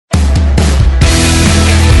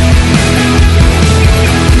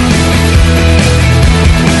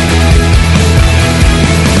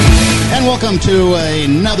welcome to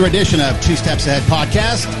another edition of Two Steps Ahead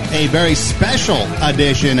Podcast, a very special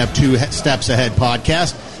edition of Two Steps Ahead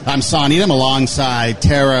Podcast. I'm Son Edom alongside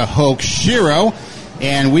Tara Hoke Shiro,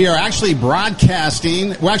 and we are actually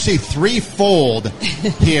broadcasting, we're actually threefold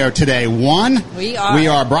here today. One, we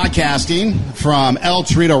are broadcasting from El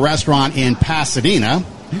Torito Restaurant in Pasadena.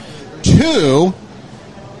 Two,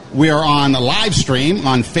 we are on the live stream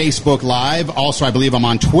on Facebook Live. Also, I believe I'm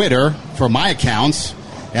on Twitter for my accounts.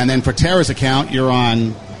 And then for Tara's account, you're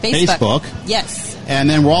on Facebook. Yes. And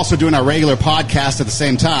then we're also doing our regular podcast at the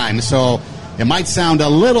same time. So it might sound a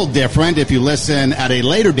little different if you listen at a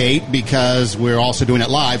later date because we're also doing it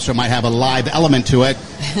live. So it might have a live element to it.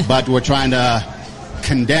 But we're trying to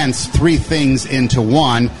condense three things into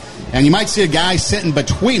one. And you might see a guy sitting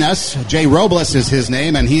between us. Jay Robles is his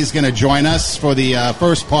name, and he's going to join us for the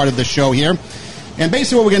first part of the show here. And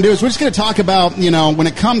basically what we're going to do is we're just going to talk about, when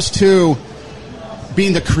it comes to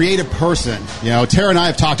being the creative person. Tara and I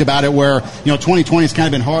have talked about it where, 2020 has kind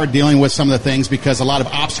of been hard dealing with some of the things because a lot of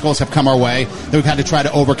obstacles have come our way that we've had to try to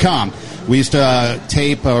overcome. We used to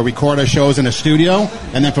tape or record our shows in a studio,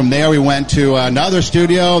 and then from there we went to another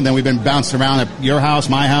studio, and then we've been bouncing around at your house,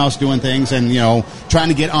 my house, doing things, and, trying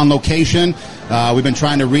to get on location. We've been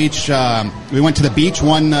trying to reach, we went to the beach for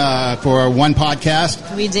one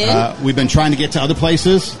podcast. We did. We've been trying to get to other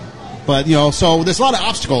places, but, so there's a lot of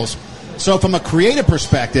obstacles. So from a creative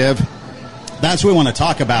perspective, that's what we want to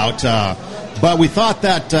talk about. But we thought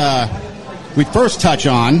that we'd first touch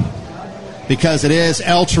on, because it is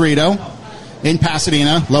El Torito in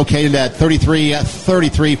Pasadena, located at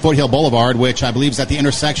 3333 Foothill Boulevard, which I believe is at the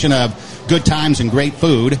intersection of good times and great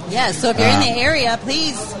food. Yes, so if you're in the area,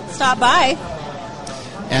 please stop by.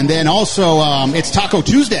 And then also, it's Taco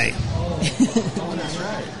Tuesday.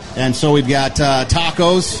 And so we've got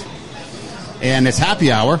tacos, and it's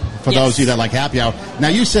happy hour for those of you that like happy hour. Now,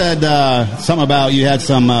 you said something about you had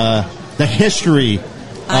some the history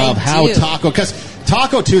of how taco, because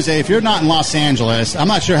Taco Tuesday, if you're not in Los Angeles, I'm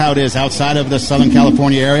not sure how it is outside of the Southern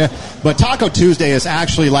California area, but Taco Tuesday is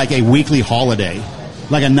actually like a weekly holiday,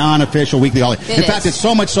 like a non-official weekly holiday. In fact, it's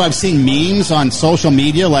so much so I've seen memes on social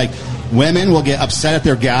media, like women will get upset at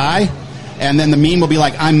their guy, and then the meme will be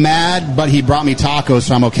like, I'm mad, but he brought me tacos,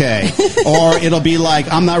 so I'm okay. Or it'll be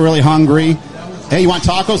like, I'm not really hungry. Hey, you want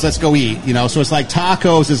tacos? Let's go eat. So it's like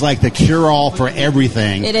tacos is like the cure-all for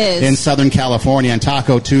everything. It is. In Southern California, and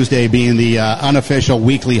Taco Tuesday being the unofficial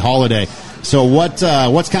weekly holiday. So what's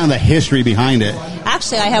kind of the history behind it?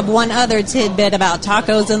 Actually, I have one other tidbit about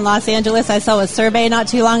tacos in Los Angeles. I saw a survey not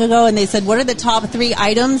too long ago, and they said, what are the top 3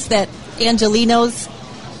 items that Angelinos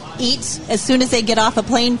eat as soon as they get off a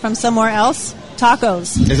plane from somewhere else?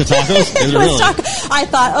 Tacos. Is it tacos? Is it really? I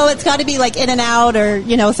thought, it's got to be like In-N-Out or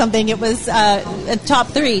something. It was top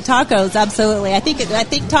 3 tacos. Absolutely. I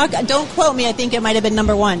think taco. Don't quote me. I think it might have been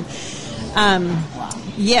number 1.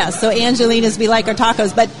 So Angelina's be like our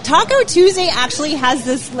tacos, but Taco Tuesday actually has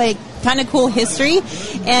this like kind of cool history,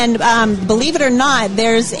 and believe it or not,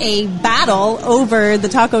 there's a battle over the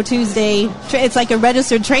Taco Tuesday. It's like a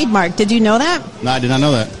registered trademark. Did you know that? No, I did not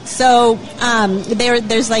know that. So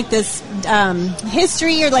there's like this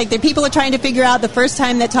history, or like the people are trying to figure out the first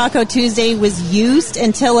time that Taco Tuesday was used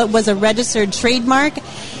until it was a registered trademark.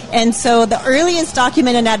 And so the earliest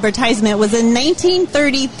documented advertisement was in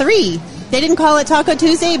 1933. They didn't call it Taco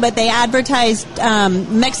Tuesday, but they advertised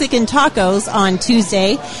Mexican tacos on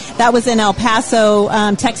Tuesday. That was in El Paso,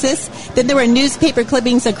 Texas. Then there were newspaper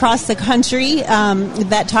clippings across the country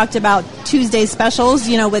that talked about Tuesday specials,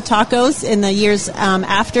 with tacos in the years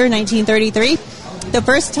after 1933. The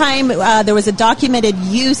first time there was a documented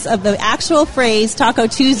use of the actual phrase Taco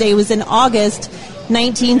Tuesday was in August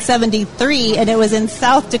 1973, and it was in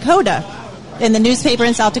South Dakota, in the newspaper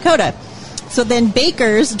in South Dakota. So then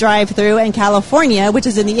Baker's drive-thru in California, which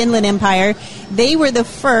is in the Inland Empire, they were the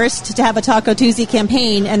first to have a Taco Tuesday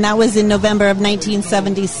campaign, and that was in November of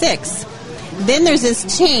 1976. Then there's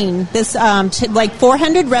this chain, like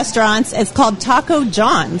 400 restaurants. It's called Taco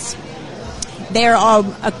John's. They're all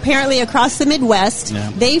apparently across the Midwest.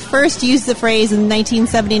 Yeah. They first used the phrase in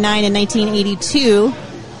 1979 and 1982.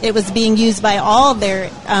 It was being used by all of their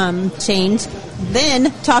chains.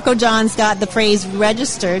 Then Taco John's got the phrase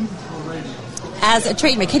registered as a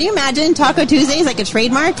trademark. Can you imagine Taco Tuesday is like a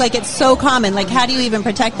trademark? Like, it's so common. Like, how do you even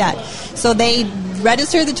protect that? So they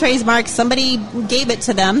registered the trademark. Somebody gave it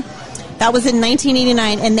to them. That was in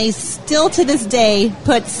 1989, and they still to this day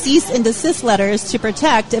put cease and desist letters to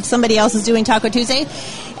protect if somebody else is doing Taco Tuesday.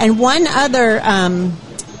 And one other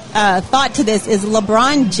thought to this is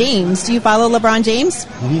LeBron James. Do you follow LeBron James?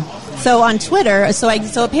 Mm-hmm. So on Twitter, so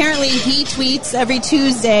apparently he tweets every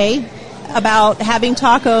Tuesday about having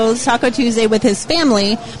tacos, Taco Tuesday, with his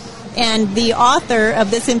family. And the author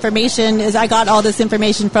of this information I got all this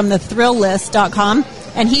information from the thrillist.com.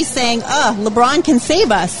 And he's saying, LeBron can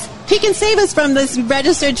save us. He can save us from this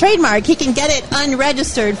registered trademark. He can get it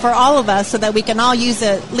unregistered for all of us so that we can all use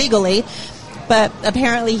it legally. But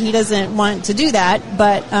apparently he doesn't want to do that.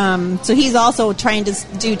 But so he's also trying to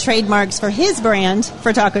do trademarks for his brand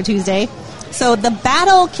for Taco Tuesday. So the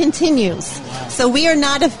battle continues. So we are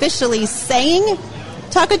not officially saying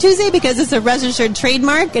Taco Tuesday because it's a registered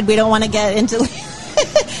trademark and we don't want to get into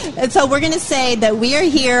and so we're going to say that we are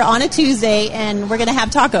here on a Tuesday and we're going to have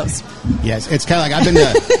tacos. Yes, it's kind of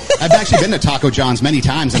like I've actually been to Taco John's many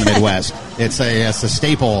times in the Midwest. It's a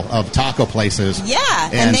staple of taco places. Yeah,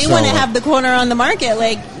 and they want to have the corner on the market.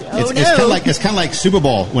 Like, it's kind of like Super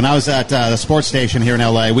Bowl. When I was at the sports station here in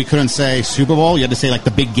LA, we couldn't say Super Bowl. You had to say like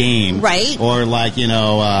the big game, right? Or like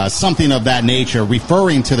something of that nature,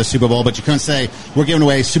 referring to the Super Bowl. But you couldn't say we're giving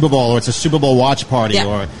away Super Bowl or it's a Super Bowl watch party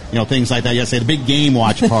or things like that. You had to say the big game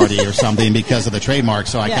watch party or something because of the trademark.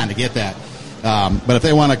 So I kind of get that. But if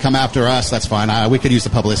they want to come after us, that's fine. We could use the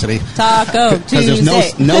publicity. Taco Tuesday. Because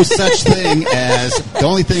there's no such thing as... The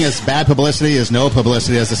only thing is bad publicity is no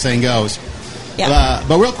publicity, as the saying goes. Yeah.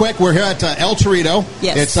 But real quick, we're here at El Torito.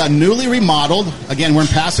 Yes. It's newly remodeled. Again, we're in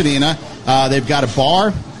Pasadena. They've got a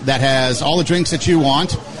bar that has all the drinks that you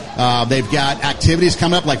want. They've got activities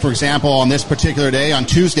coming up, like, for example, on this particular day, on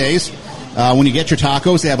Tuesdays, when you get your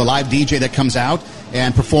tacos, they have a live DJ that comes out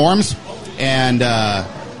and performs.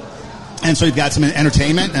 And so you've got some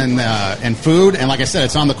entertainment and food. And like I said,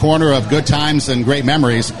 it's on the corner of Good Times and Great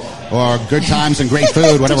Memories, or Good Times and Great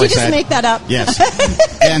Food, whatever I said. Did you just make that up? Yes.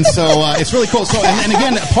 And so it's really cool. So, and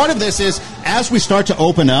again, part of this is as we start to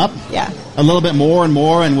open up a little bit more and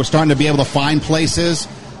more, and we're starting to be able to find places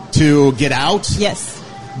to get out. Yes.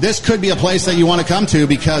 This could be a place that you want to come to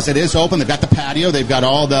because it is open. They've got the patio. They've got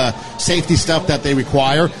all the safety stuff that they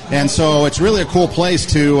require. And so it's really a cool place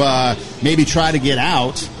to maybe try to get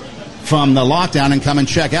out from the lockdown and come and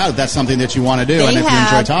check out if that's something that you want to do. They and if you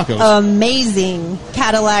enjoy tacos. Amazing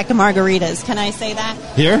Cadillac margaritas. Can I say that?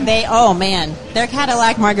 Here? Their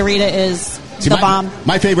Cadillac margarita is the bomb.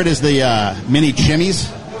 My favorite is the mini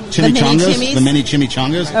chimmies. Chimichangas. The mini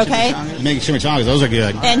chimichangas. Okay. The mini chimichangas. Those are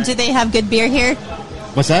good. And do they have good beer here?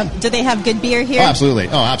 What's that? Do they have good beer here? Oh, absolutely.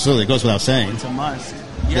 It goes without saying. It's a must.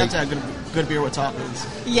 You have to have good beer with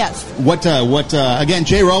tacos. Yes. Again,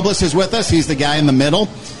 Jay Robles is with us. He's the guy in the middle.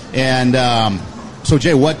 And so,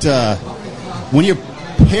 Jay, when you're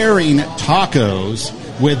pairing tacos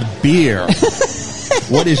with beer,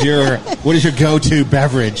 what is your go-to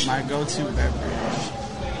beverage? My go-to beverage.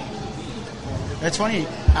 It's funny.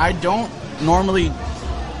 I don't normally.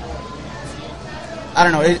 I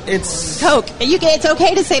don't know. It's Coke. It's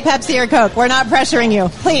okay to say Pepsi or Coke. We're not pressuring you,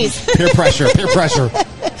 please. Peer pressure.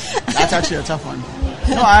 That's actually a tough one.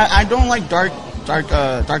 No, I don't like dark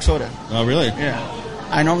soda. Oh, really? Yeah.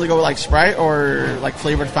 I normally go with like Sprite or like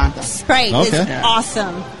flavored Fanta. Sprite is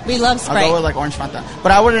awesome. We love Sprite. I'll go with like orange Fanta.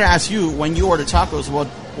 But I wanted to ask you, when you order tacos,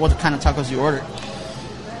 what kind of tacos you order?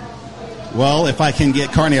 Well, if I can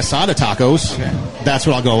get carne asada tacos, that's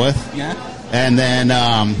what I'll go with. Yeah. And then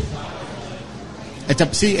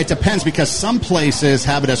it depends because some places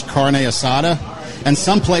have it as carne asada, and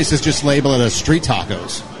some places just label it as street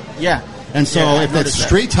tacos. Yeah. And so if it's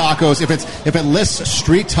street tacos, if it lists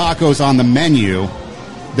street tacos on the menu,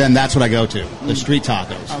 then that's what I go to, the street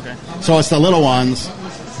tacos. Okay. So it's the little ones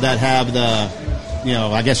that have the,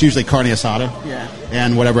 I guess usually carne asada. Yeah.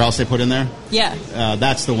 And whatever else they put in there. Yeah.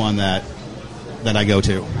 That's the one that I go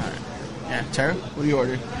to. All right. Yeah. Tara, what do you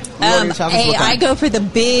order? I go for the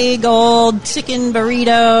big old chicken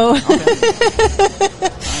burrito. Okay.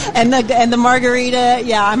 and the margarita.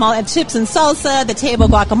 Yeah, I'm all at chips and salsa, the table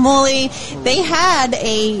guacamole. They had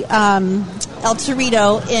a El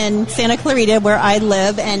Torito in Santa Clarita where I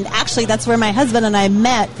live, and actually that's where my husband and I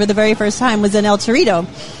met for the very first time, was in El Torito.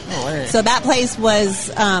 Oh, hey. So that place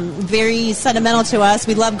was very sentimental to us.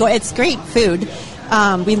 We love it's great food.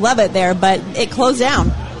 We love it there, but it closed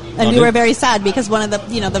down. And we were very sad because one of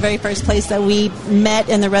the, the very first place that we met,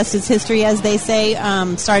 and the rest is history, as they say,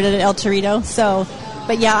 started at El Torito. So,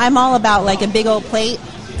 but yeah, I'm all about like a big old plate.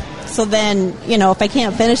 So then, if I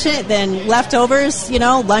can't finish it, then leftovers,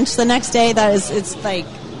 lunch the next day. It's like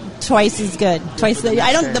twice as good.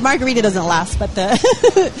 The margarita doesn't last, but the.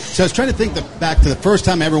 So I was trying to think back to the first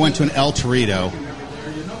time I ever went to an El Torito,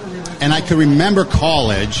 and I could remember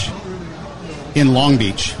college in Long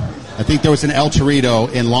Beach. I think there was an El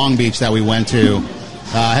Torito in Long Beach that we went to.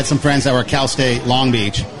 I had some friends that were at Cal State Long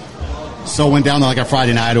Beach. So went down there like a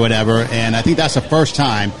Friday night or whatever, and I think that's the first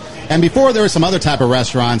time. And before, there were some other type of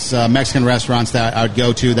restaurants, Mexican restaurants that I would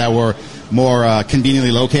go to that were more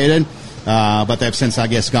conveniently located, but they've since, I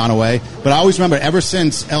guess, gone away. But I always remember, ever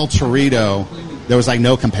since El Torito, there was like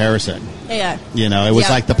no comparison. Yeah. You know, it was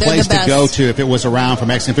like the place to go to if it was around for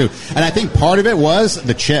Mexican food. And I think part of it was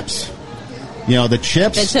the chips. You know, the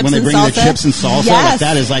chips when they bring the chips and salsa, like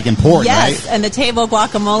that is like important, right? Yes, and the table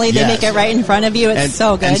guacamole, they make it right in front of you. It's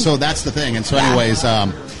so good. And so that's the thing. And so anyways,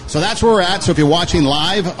 so that's where we're at. So if you're watching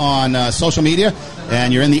live on social media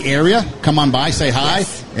and you're in the area, come on by, say hi.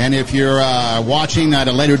 Yes. And if you're watching at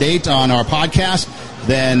a later date on our podcast,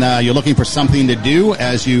 then you're looking for something to do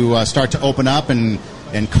as you start to open up and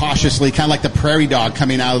cautiously, kind of like the prairie dog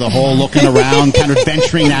coming out of the hole, looking around, kind of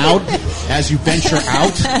venturing out. As you venture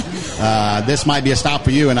out, this might be a stop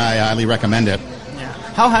for you, and I highly recommend it. Yeah.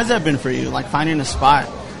 How has that been for you, like finding a spot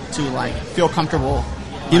to like feel comfortable?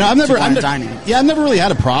 You know, I've never really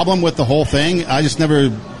had a problem with the whole thing. I just never,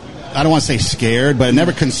 I don't want to say scared, but it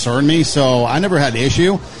never concerned me, so I never had an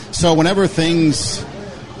issue. So whenever things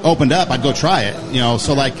opened up, I'd go try it. You know,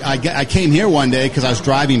 so like I came here one day because I was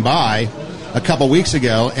driving by a couple weeks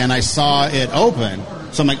ago, and I saw it open.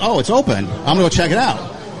 So I'm like, oh, it's open. I'm going to go check it out.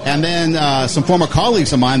 And then some former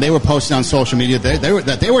colleagues of mine, they were posting on social media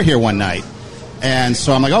that they were here one night. And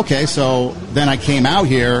so I'm like, okay. So then I came out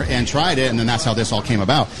here and tried it, and then that's how this all came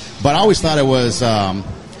about. But I always thought it was,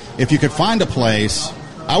 if you could find a place,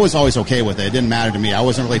 I was always okay with it. It didn't matter to me. I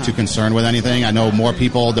wasn't really too concerned with anything. I know more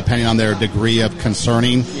people, depending on their degree of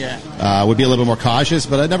concerning, would be a little bit more cautious,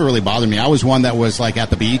 but it never really bothered me. I was one that was like at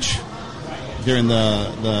the beach during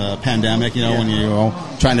the pandemic, you know, when you're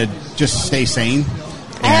trying to just stay sane.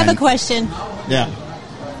 I have a question. Yeah.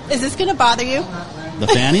 Is this going to bother you? The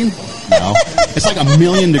fanning? No. It's like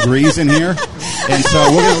 1,000,000 degrees in here, and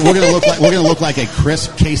so we're gonna look like a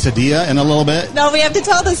crisp quesadilla in a little bit. No, we have to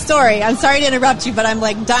tell the story. I'm sorry to interrupt you, but I'm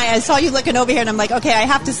like dying. I saw you looking over here, and I'm like, okay, I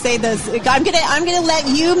have to say this. I'm gonna let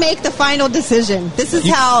you make the final decision. This is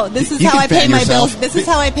how I pay my bills. This is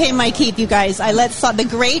how I pay my keep, you guys. I let the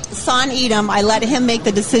great Son Edom. I let him make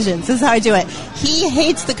the decisions. This is how I do it. He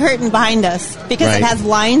hates the curtain behind us because it has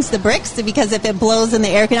lines, the bricks. Because if it blows in the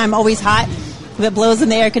air, I'm always hot. If it blows in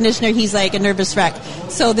the air conditioner, he's like a nervous wreck.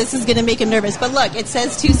 So this is going to make him nervous. But look, it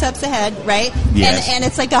says 2 steps ahead, right? Yes. And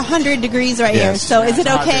it's like 100 degrees right here. So is it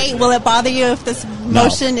okay? Will it bother you if this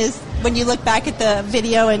motion is when you look back at the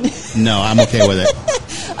video? And no, I'm okay with it.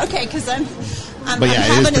 Okay, because I'm having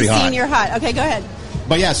a senior hot. Okay, go ahead.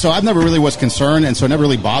 But yeah, so I never really was concerned, and so it never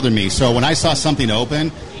really bothered me. So when I saw something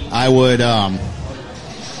open, I would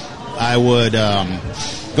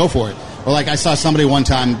go for it. Or like I saw somebody one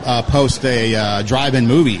time post a drive-in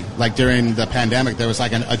movie. Like during the pandemic, there was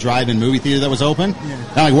like a drive-in movie theater that was open. Yeah.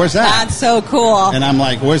 And I'm like, where's that? That's so cool. And I'm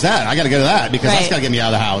like, where's that? I got to go to that because that's got to get me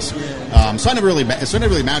out of the house. So it never really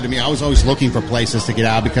mattered to me. I was always looking for places to get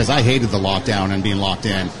out because I hated the lockdown and being locked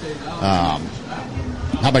in. How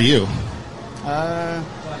about you? I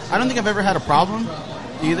don't think I've ever had a problem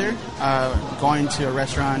either going to a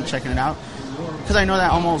restaurant, checking it out. Because I know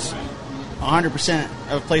that almost 100%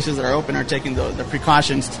 of places that are open are taking the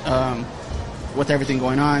precautions with everything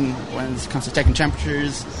going on when it comes to taking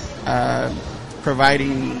temperatures,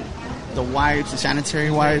 providing the wipes, the sanitary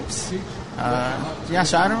wipes. So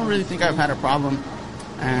I don't really think I've had a problem.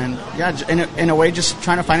 And in a way, just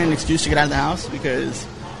trying to find an excuse to get out of the house because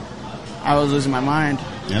I was losing my mind.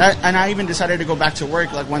 Yeah. And I even decided to go back to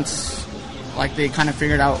work once they kind of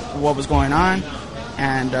figured out what was going on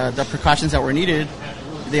and the precautions that were needed.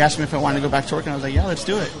 They asked me if I wanted to go back to work, and I was like, yeah, let's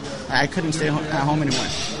do it. I couldn't stay at home anymore.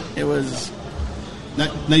 It was...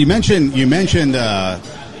 Now you mentioned kind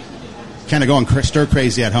of going stir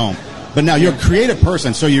crazy at home. But now you're a creative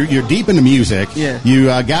person, so you're deep into music. Yeah. You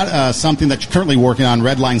got something that you're currently working on,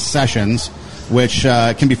 Redline Sessions, which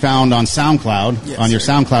can be found on SoundCloud, on your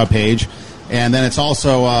SoundCloud page. And then it's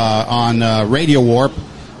also on Radio Warp,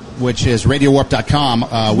 which is radiowarp.com,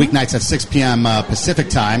 weeknights at 6 p.m. Pacific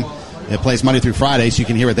time. It plays Monday through Friday, so you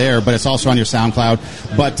can hear it there, but it's also on your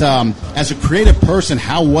SoundCloud. But as a creative person,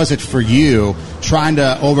 how was it for you trying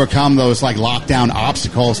to overcome those lockdown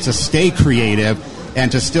obstacles to stay creative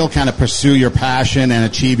and to still kind of pursue your passion and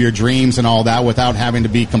achieve your dreams and all that without having to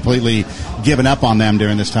be completely given up on them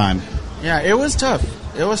during this time? Yeah, it was tough.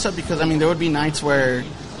 It was tough because, there would be nights where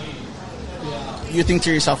you think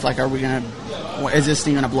to yourself, is this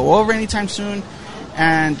thing going to blow over anytime soon?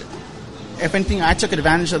 And if anything, I took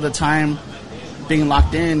advantage of the time being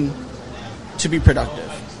locked in to be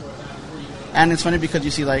productive. And it's funny because you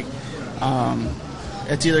see,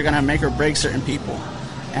 it's either going to make or break certain people.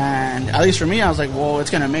 And at least for me, I was like, well, it's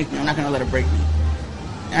going to make me. I'm not going to let it break me.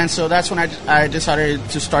 And so that's when I decided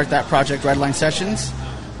to start that project, Redline Sessions,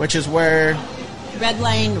 which is where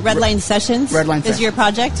Redline Sessions Redline is Sessions. your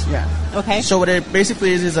project? Yeah. Okay. So what it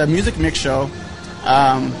basically is a music mix show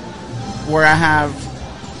where I have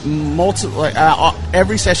multiple.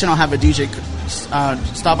 Every session I'll have a DJ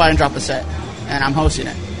stop by and drop a set, and I'm hosting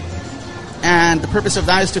it. And the purpose of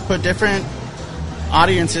that is to put different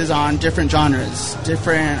audiences on different genres,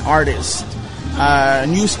 different artists,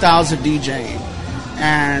 new styles of DJing,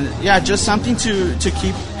 and yeah, just something to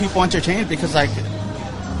keep people entertained, because like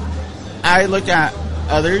I look at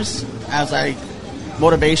others as like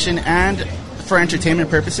motivation and for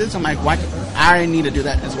entertainment purposes. I'm like, why I need to do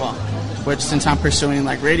that as well. Which, since I'm pursuing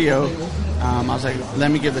like radio, I was like,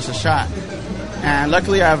 let me give this a shot. And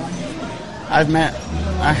luckily, I've met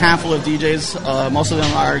a handful of DJs. Most of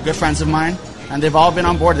them are good friends of mine, and they've all been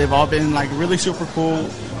on board. They've all been like really super cool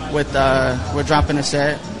with dropping a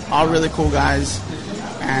set. All really cool guys.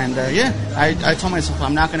 And I told myself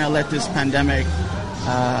I'm not going to let this pandemic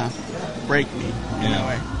break me in a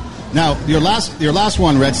way. Now, your last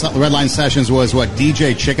one, Redline Sessions, was what,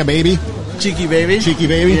 DJ Chicka Baby? Cheeky Baby. Cheeky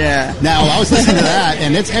Baby? Yeah. Now, I was listening to that,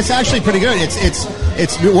 and it's actually pretty good.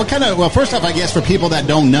 It's what kind of, well, first off, I guess for people that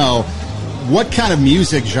don't know, what kind of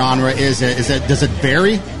music genre is it? Does it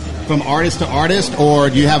vary from artist to artist, or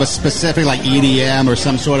do you have a specific like EDM or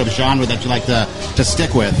some sort of genre that you like to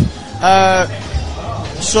stick with?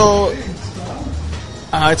 So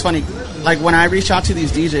it's funny. Like when I reach out to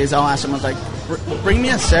these DJs, I'll ask them, I was like, bring me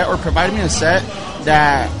a set or provide me a set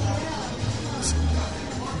that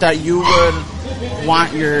you would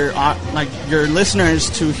want your listeners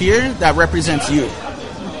to hear that represents you.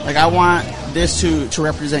 Like I want this to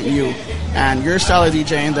represent you and your style of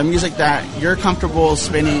DJing, the music that you're comfortable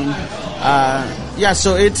spinning.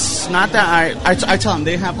 So it's not that I tell them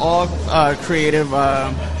they have all creative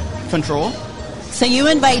control. So you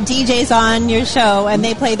invite DJs on your show, and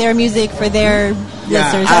they play their music for their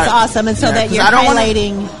listeners. That's awesome. And so that you're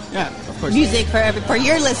highlighting music for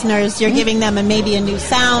your listeners. You're giving them maybe a new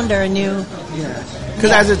sound or a new... Yeah.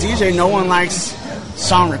 Because as a DJ, no one likes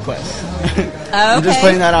song requests. Okay. I'm just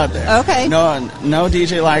putting that out there. Okay. No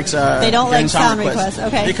DJ likes they don't like sound requests.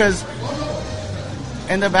 Okay. Because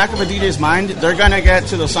in the back of a DJ's mind, they're going to get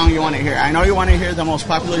to the song you want to hear. I know you want to hear the most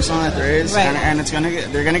popular song that there is, right. and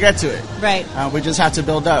they're going to get to it. Right. We just have to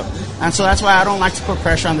build up. And so that's why I don't like to put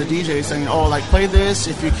pressure on the DJ saying, play this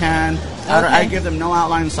if you can. Okay. I give them no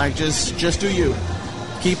outlines, like, just do you.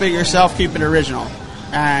 Keep it yourself, keep it original.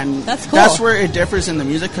 And that's cool. That's where it differs in the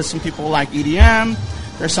music, because some people like EDM.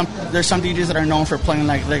 There's some DJs that are known for playing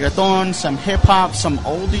like reggaeton, some hip-hop, some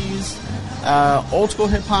oldies, old school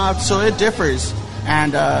hip-hop. So it differs.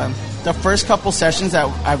 And the first couple sessions that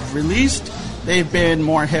I've released, they've been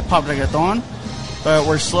more hip-hop reggaeton, but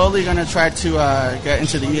we're slowly going to try to get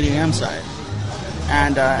into the EDM side.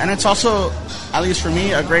 And it's also, at least for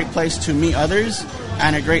me, a great place to meet others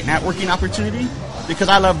and a great networking opportunity, because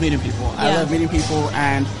I love meeting people. Yeah. I love meeting people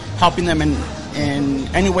and helping them in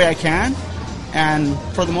any way I can. And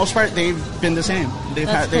for the most part, they've been the same. They've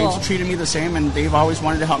treated me the same, and they've always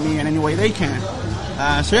wanted to help me in any way they can.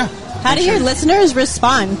 How do your listeners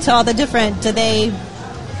respond to all the different? Are they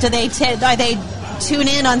tune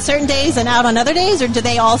in on certain days and out on other days, or do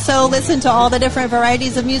they also listen to all the different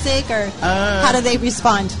varieties of music, or how do they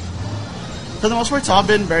respond? For the most part, it's all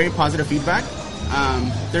been very positive feedback.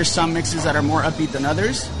 There's some mixes that are more upbeat than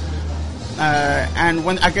others, and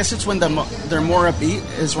when they're more upbeat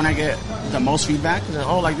is when I get the most feedback.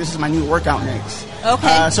 This is my new workout mix.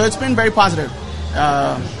 Okay. So it's been very positive.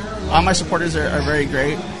 All my supporters are very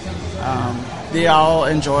great. They all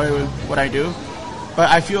enjoy what I do, but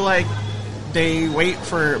I feel like they wait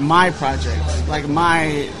for my projects, like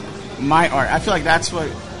my art. I feel like that's what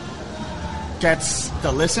gets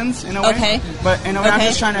the listens in a way. Okay. But in a way, I'm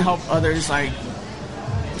just trying to help others, like,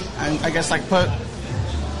 and I guess like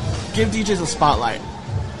give DJs a spotlight.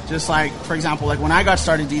 Just like, for example, like when I got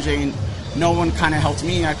started DJing, no one kind of helped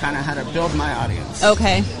me. I kind of had to build my audience.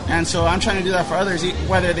 Okay. And so I'm trying to do that for others,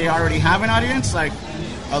 whether they already have an audience, like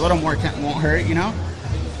a little more won't hurt, you know?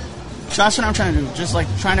 So that's what I'm trying to do, just like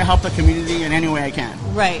trying to help the community in any way I can.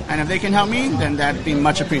 Right. And if they can help me, then that'd be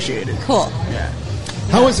much appreciated. Cool. Yeah.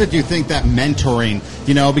 How is it, do you think, that mentoring,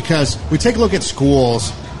 because we take a look at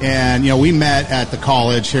schools, and, we met at the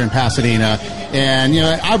college here in Pasadena, and,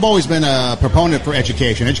 I've always been a proponent for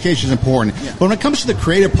education. Education is important. Yeah. But when it comes to the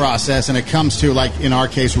creative process, and it comes to, like, in our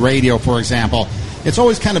case, radio, for example, it's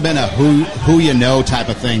always kind of been a who you know type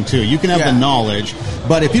of thing, too. You can have the knowledge,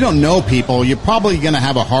 but if you don't know people, you're probably going to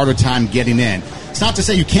have a harder time getting in. It's not to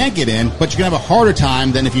say you can't get in, but you're going to have a harder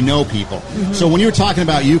time than if you know people. Mm-hmm. So when you were talking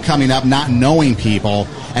about you coming up, not knowing people,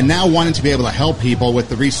 and now wanting to be able to help people with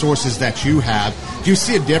the resources that you have, do you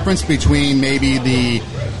see a difference between maybe the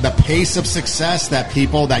pace of success that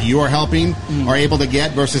people that you are helping are able to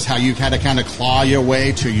get versus how you had to kind of claw your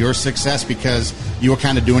way to your success because you were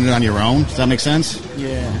kind of doing it on your own? Does that make sense?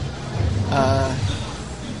 Yeah.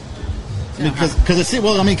 Because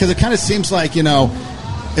it kind of seems like,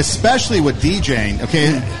 especially with DJing,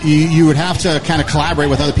 okay, you would have to kind of collaborate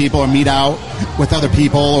with other people or meet out with other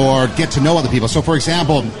people or get to know other people. So, for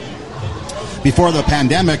example, before the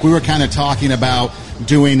pandemic, we were kind of talking about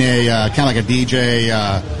doing a kind of like a DJ,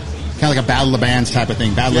 kind of like a battle of bands type of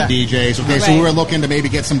thing, battle of DJs. Okay, so we were looking to maybe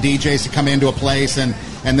get some DJs to come into a place and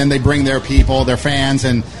then they bring their people, their fans,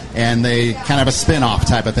 and they kind of have a spin-off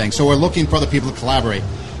type of thing. So we're looking for other people to collaborate.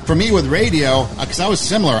 For me with radio, because I was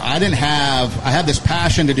similar, I had this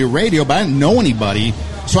passion to do radio, but I didn't know anybody,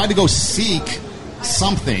 so I had to go seek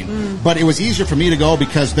something. But it was easier for me to go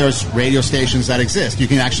because there's radio stations that exist. You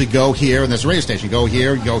can actually go here, and there's a radio station. You go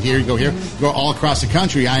here, you go here, you go here, you go all across the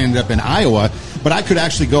country. I ended up in Iowa, but I could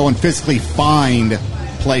actually go and physically find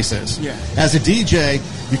places. Yeah. As a DJ,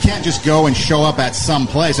 you can't just go and show up at some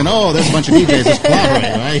place and, there's a bunch of DJs, let's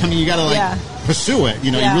collaborate, right? I mean, you got to pursue it.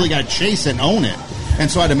 You really got to chase it and own it. And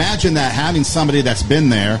so I'd imagine that having somebody that's been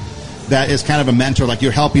there, that is kind of a mentor, like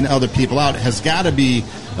you're helping other people out, has got to be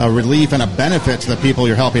a relief and a benefit to the people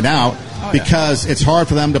you're helping out, because it's hard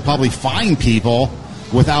for them to probably find people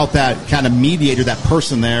without that kind of mediator, that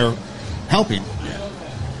person there helping. Yeah.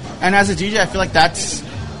 And as a DJ, I feel like that's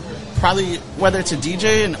probably, whether it's a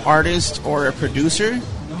DJ, an artist, or a producer,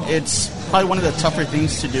 it's probably one of the tougher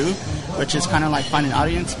things to do, which is kind of like find an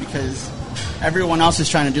audience, because everyone else is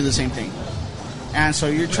trying to do the same thing. And so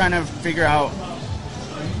you're trying to figure out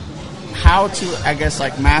how to, I guess,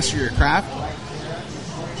 like master your craft,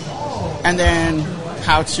 and then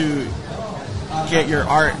how to get your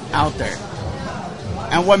art out there,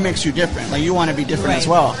 and what makes you different. Like, you want to be different as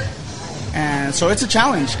well. And so it's a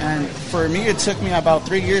challenge. And for me, it took me about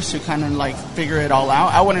 3 years to kind of like figure it all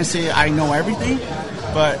out. I wouldn't say I know everything,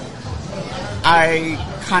 but I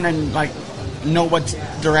kind of like know what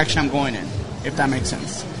direction I'm going in, if that makes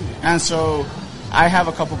sense. And so I have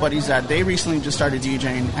a couple buddies that they recently just started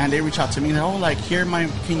DJing, and they reach out to me and hear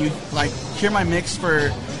my mix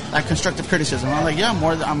for like constructive criticism. I'm like, yeah, I'm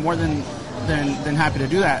more than happy to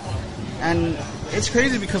do that. And it's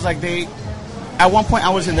crazy because like at one point I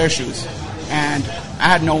was in their shoes, and I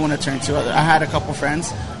had no one to turn to. I had a couple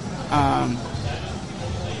friends,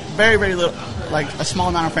 very, very little, like a small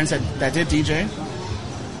amount of friends that did DJ,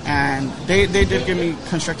 and they did give me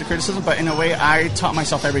constructive criticism, but in a way I taught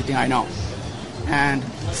myself everything I know. And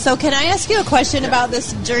so can I ask you a question about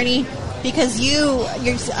this journey? Because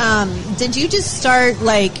did you just start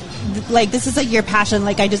like this is like your passion,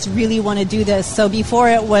 like I just really want to do this? So before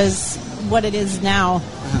it was what it is now,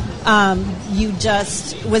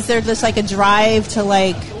 was there just like a drive to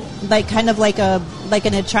like kind of like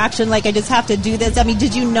an attraction, like I just have to do this? I mean,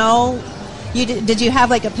 did you know? Did you have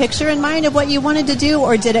like a picture in mind of what you wanted to do,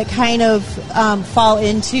 or did it kind of fall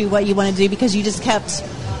into what you wanted to do because you just kept?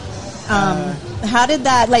 How did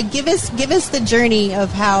that, like, give us the journey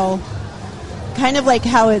of how, kind of like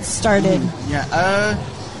how it started?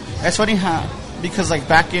 It's funny because like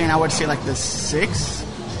back in, I would say like the sixth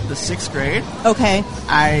grade. Okay.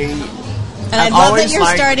 I love that you're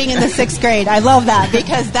starting in the 6th grade. I love that,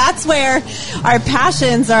 because that's where our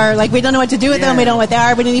passions are. Like, we don't know what to do with them. We don't know what they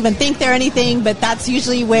are. We didn't even think they're anything, but that's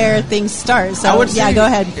usually where things start. So, I would say go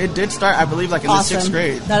ahead. It did start, I believe, like in the 6th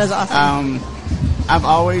grade. That is awesome. I've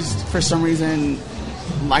always, for some reason,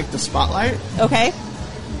 liked the spotlight. Okay.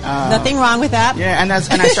 Nothing wrong with that. Yeah, and I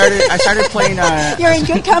started playing. You're in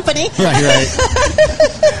good company. Right.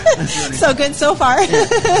 So good so far. Yeah.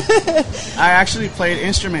 I actually played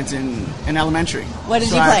instruments in elementary. What did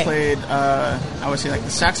you play? I played, I would say, like the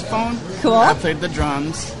saxophone. Cool. I played the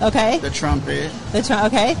drums. Okay. The trumpet.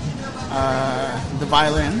 Okay. The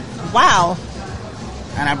violin. Wow.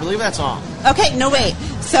 And I believe that's all. Okay, no, wait.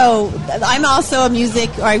 So I'm also a music,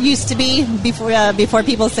 or I used to be before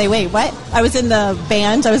people say, wait, what? I was in the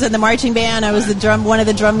band. I was in the marching band. I was one of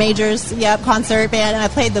the drum majors. Yep, concert band, and I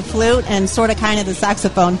played the flute and sort of kind of the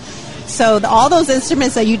saxophone. So all those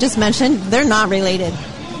instruments that you just mentioned, they're not related.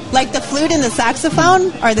 Like the flute and the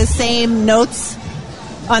saxophone are the same notes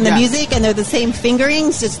on the music, and they're the same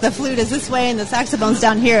fingerings. Just the flute is this way and the saxophone's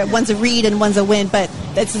down here. One's a reed and one's a wind, but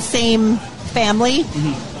it's the same family.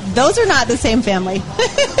 Mm-hmm. Those are not the same family.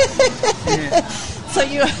 Yeah. So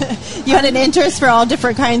you had an interest for all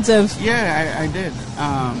different kinds of... Yeah, I did.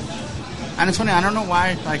 And it's funny, I don't know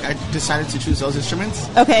why like I decided to choose those instruments.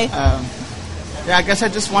 Okay. Yeah, I guess I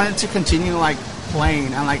just wanted to continue like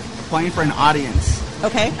playing and like playing for an audience.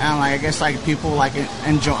 Okay. And like I guess like people like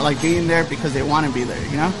enjoy like being there because they want to be there,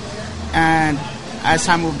 you know. And as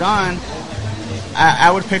time moved on, I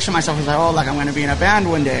would picture myself as like, oh, like I'm going to be in a band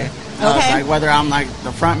one day. Okay. Like whether I'm like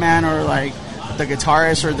the front man or like the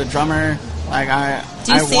guitarist or the drummer. Like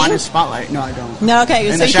Do you I sing? want a spotlight. No, I don't. No, okay.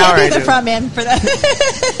 In So the you shower, can't be I the do. front man for that.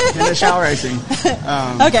 In the shower, I sing.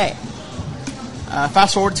 Okay.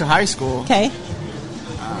 Fast forward to high school. Okay.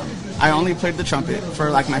 I only played the trumpet for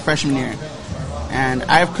like my freshman year, and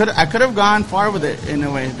I could have gone far with it in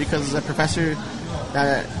a way because the professor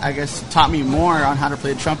that I guess taught me more on how to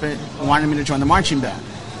play the trumpet wanted me to join the marching band,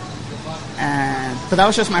 but that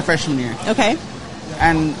was just my freshman year, Okay.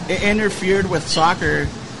 and it interfered with soccer,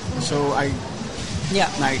 so I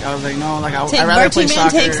was like no, like I'd rather play marching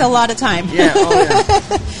soccer. band takes a lot of time. Yeah, oh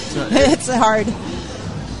yeah. So, It's hard.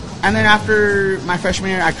 and then after my freshman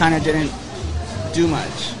year, I kind of didn't do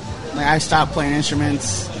much. Like I stopped playing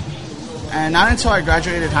instruments, and not until I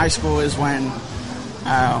graduated high school is when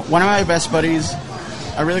one of my best buddies,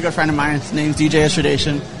 a really good friend of mine, his name's DJ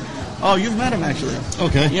Estradation. Oh, you've met him actually.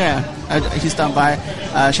 Okay. Yeah, he stopped by.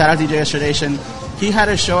 Shout out DJ Estradation. He had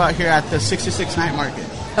a show out here at the 66 Night Market,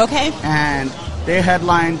 Okay. and they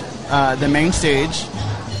headlined the main stage,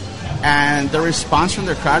 and the response from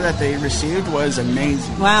the crowd that they received was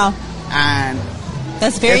amazing. Wow. And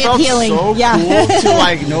That's very it felt appealing. so Yeah. cool to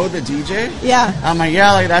like know the DJ. Yeah. I'm like,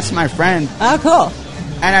 yeah, like that's my friend, Oh, cool.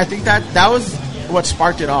 and I think that was what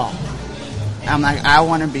sparked it all. I'm like, I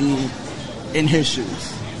want to be in his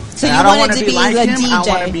shoes. So And you I don't wanted wanna to be like the him. I want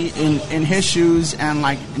DJ. to be in his shoes and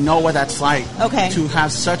like know what that's like. Okay. To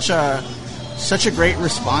have such a great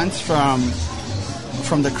response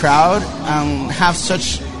from the crowd, have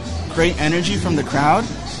such great energy from the crowd.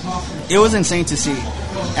 It was insane to see.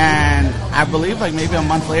 And I believe like maybe a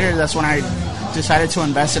month later, that's when I decided to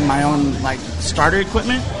invest in my own like starter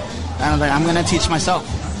equipment. And I was like, I'm going to teach myself.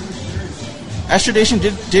 Estradation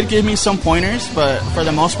did give me some pointers, but for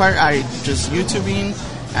the most part, I just YouTubing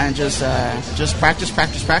and just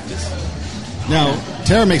practice. Now,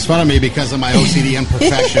 Tara makes fun of me because of my OCD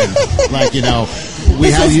imperfection. Like, you know, we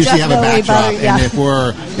This is usually have a definitely backdrop. about- yeah. And if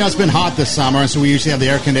we're, you know, it's been hot this summer, and so we usually have the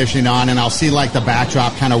air conditioning on, and I'll see, like, the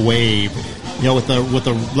backdrop kind of wave, you know, with the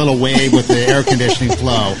little wave with the air conditioning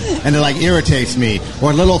flow. And it, like, irritates me.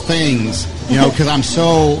 Or little things, you know, because I'm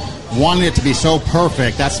so wanting it to be so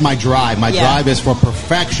perfect. That's my drive. My Yeah. drive is for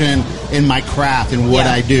perfection in my craft and what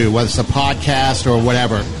Yeah. I do, whether it's a podcast or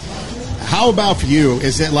whatever. How about for you?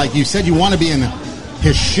 Is it like you said you want to be in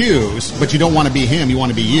his shoes, but you don't want to be him. You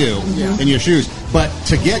want to be you in your shoes. But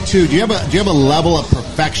to get to, do you have a level of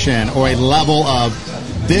perfection or a level of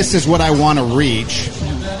this is what I want to reach,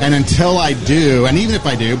 and until I do, and even if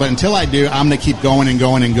I do, but until I do, I'm going to keep going and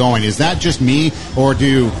going and going. Is that just me, or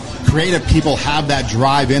do creative people have that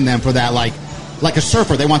drive in them for that, like a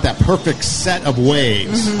surfer? They want that perfect set of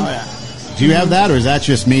waves. Oh yeah. Do you have that, or is that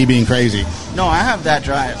just me being crazy? No, I have that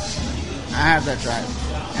drive.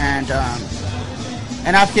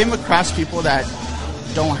 And I've came across people that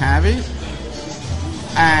don't have it,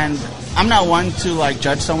 and I'm not one to like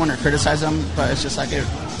judge someone or criticize them, but it's just like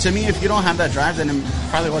to me, if you don't have that drive, then it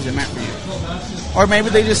probably wasn't meant for you, or maybe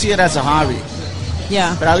they just see it as a hobby.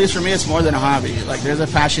 Yeah. But at least for me, it's more than a hobby. Like there's a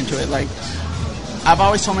passion to it. Like I've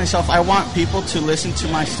always told myself, I want people to listen to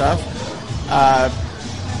my stuff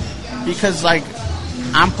because like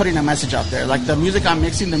I'm putting a message out there. Like the music I'm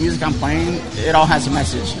mixing, the music I'm playing, it all has a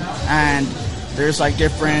message. And there's like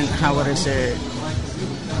different, how would I say it?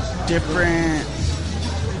 Different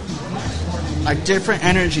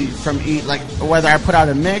energy from each, like whether I put out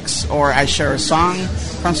a mix or I share a song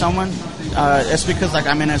from someone, it's because like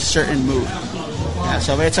I'm in a certain mood. Yeah,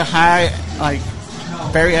 so if it's a high, like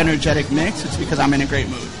very energetic mix, it's because I'm in a great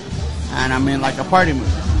mood. And I'm in like a party mood.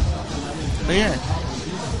 But yeah.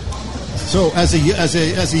 So, as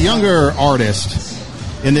a younger artist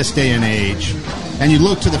in this day and age, and you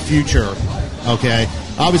look to the future, okay?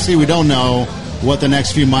 Obviously, we don't know what the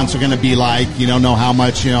next few months are going to be like. You don't know how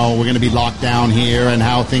much, you know, we're going to be locked down here and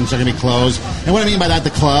how things are going to be closed. And what I mean by that, the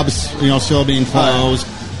clubs, you know, still being closed.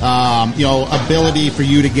 You know, ability for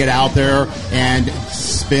you to get out there and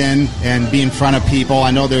spin and be in front of people.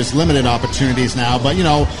 I know there's limited opportunities now, but, you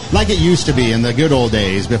know, like it used to be in the good old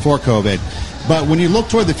days before COVID. But when you look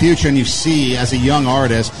toward the future and you see, as a young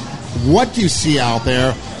artist, what do you see out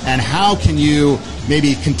there, and how can you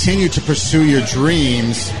maybe continue to pursue your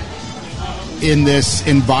dreams in this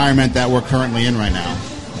environment that we're currently in right now?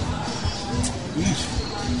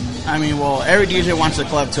 I mean, well, every DJ wants the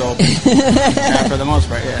club to open. Yeah, for the most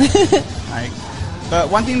part, yeah. Like, but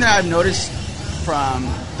one thing that I've noticed from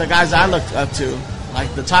the guys I looked up to,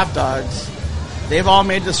 like the top dogs, they've all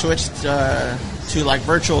made the switch to like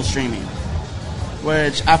virtual streaming,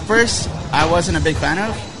 which at first I wasn't a big fan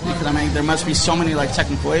of, because I mean there must be so many like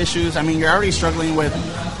technical issues. I mean, you're already struggling with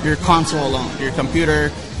your console alone, your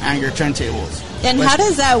computer and your turntables. And how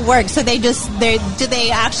does that work? So do they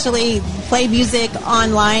actually play music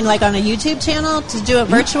online, like on a YouTube channel, to do it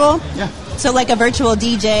virtual? Yeah. So like a virtual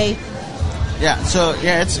DJ. Yeah. So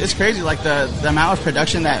yeah, it's crazy. Like the amount of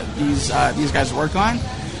production that these guys work on,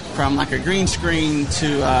 from like a green screen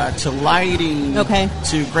to lighting,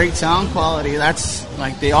 to great sound quality. That's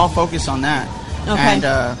like they all focus on that. Okay.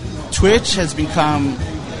 And Twitch has become,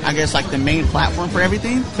 I guess, like the main platform for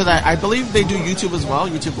everything, because I believe they do YouTube as well,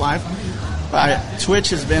 YouTube Live. But Twitch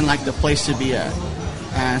has been like the place to be at,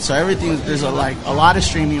 and so there's a lot of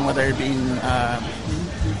streaming, whether it be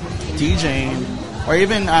DJing or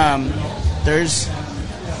even there's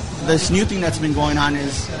this new thing that's been going on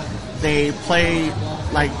is they play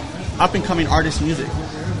like up and coming artist music,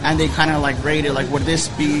 and they kind of like rate it, like would this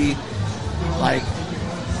be like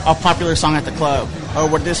a popular song at the club, or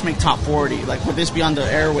would this make top 40, like would this be on the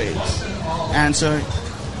airwaves? And so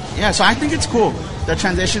yeah, so I think it's cool, the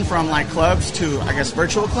transition from like clubs to, I guess,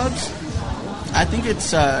 virtual clubs. I think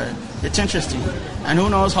it's interesting, and who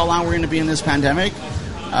knows how long we're going to be in this pandemic.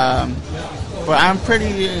 But I'm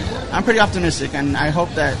pretty optimistic, and I hope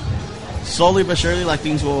that slowly but surely, like,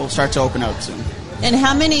 things will start to open up soon. And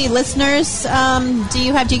how many listeners do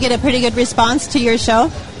you have? Do you get a pretty good response to your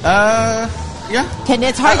show? Yeah.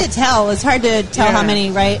 It's hard to tell. It's hard to tell how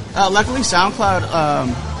many, right? Luckily,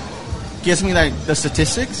 SoundCloud gives me like the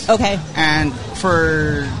statistics. Okay. And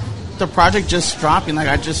for the project just dropping, like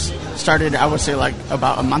I just started, I would say like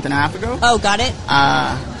about a month and a half ago. Oh, got it.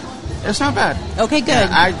 It's not bad. Okay, good. Yeah,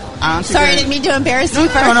 I honestly Sorry, I didn't mean to embarrass you.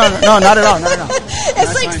 No, not at all.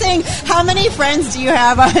 It's like saying, how many friends do you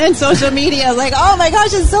have on social media? Like, oh my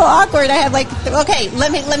gosh, it's so awkward. I have like, okay,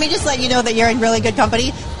 let me just let you know that you're in really good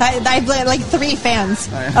company. I have like 3 fans.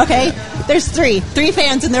 Okay, there's 3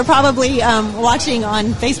 fans, and they're probably watching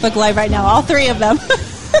on Facebook Live right now. All 3 of them.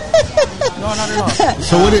 No, not at all.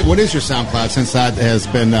 So what is your SoundCloud, since that has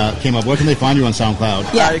been came up? Where can they find you on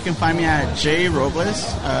SoundCloud? Yeah. You can find me at J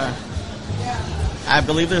Robles. I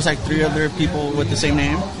believe there's like 3 other people with the same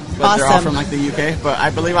name, but they're all from like the UK. But I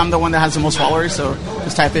believe I'm the one that has the most followers, so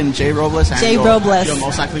just type in J Robles, and you'll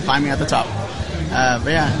most likely find me at the top.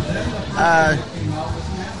 But yeah,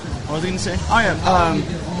 what was I going to say? Oh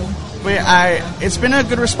yeah, it's been a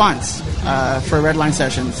good response for Redline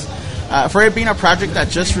Sessions. For it being a project that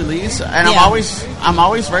just released, and I'm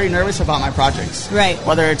always very nervous about my projects. Right.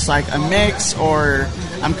 Whether it's like a mix or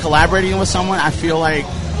I'm collaborating with someone, I feel like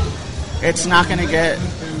it's not going to get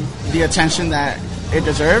the attention that it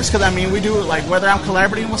deserves. Because I mean, we do, like, whether I'm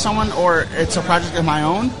collaborating with someone or it's a project of my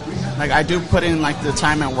own, like I do put in like the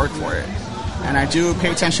time and work for it, and I do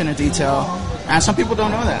pay attention to detail. And some people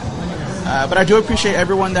don't know that. But I do appreciate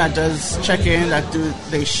everyone that does check in,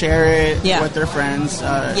 they share it with their friends.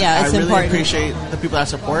 I really important. Appreciate the people that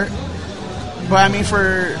support. But I mean,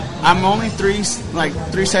 I'm only 3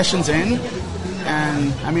 sessions in,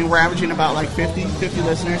 and I mean we're averaging about like 50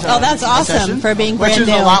 listeners. Oh, that's awesome for being brand new. Which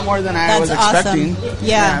is a lot more than I was expecting. Awesome.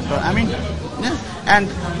 Yeah, but I mean, and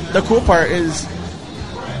the cool part is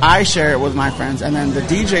I share it with my friends, and then the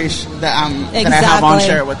DJs that I have on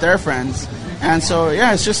share it with their friends. And so,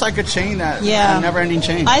 yeah, it's just like a chain, a never-ending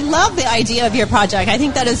chain. I love the idea of your project. I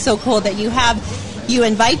think that is so cool that you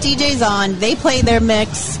invite DJs on, they play their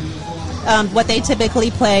mix, what they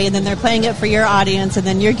typically play, and then they're playing it for your audience, and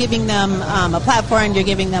then you're giving them a platform, you're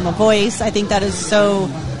giving them a voice. I think that is so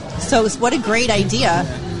what a great idea.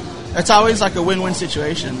 It's always like a win-win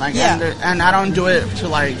situation. Like, and I don't do it to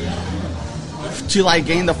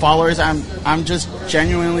gain the followers. I'm just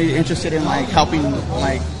genuinely interested in like helping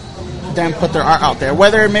like them put their art out there,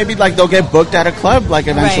 whether maybe like they'll get booked at a club like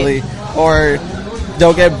eventually, or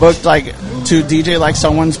they'll get booked like to DJ like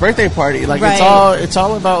someone's birthday party. Like it's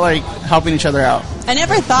all about like helping each other out. I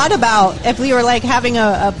never thought about if we were like having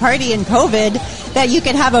a party in COVID that you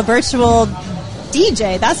could have a virtual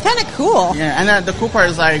DJ. That's kind of cool. Yeah, and the cool part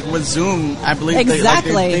is like with Zoom, I believe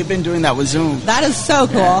they've been doing that with Zoom. That is so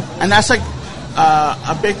cool. And that's like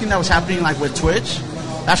a big thing that was happening like with Twitch.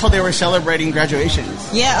 That's how they were celebrating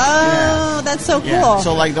graduations. Yeah. That's so cool. Yeah.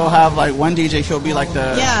 So like they'll have like one DJ, he'll be like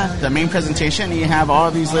the main presentation, and you have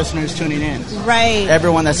all these listeners tuning in. Right.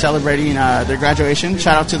 Everyone that's celebrating their graduation.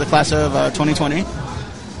 Shout out to the class of 2020.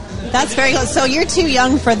 That's very cool. So you're too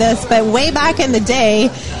young for this, but way back in the day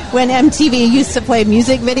when MTV used to play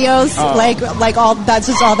music videos, like all that's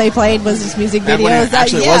just all they played was just music videos.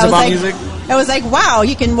 It was about music. I was like, wow,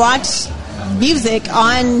 you can watch music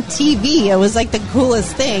on TV. It was like the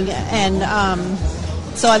coolest thing. And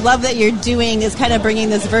so I love that you're doing is kind of bringing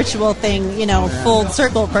this virtual thing, full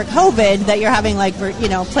circle for COVID, that you're having like,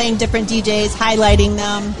 playing different DJs, highlighting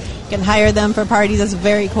them. You can hire them for parties. That's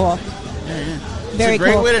very cool. Yeah. Very it's a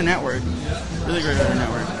great cool. way to network. Really great way to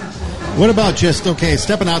network. What about just,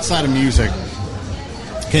 stepping outside of music?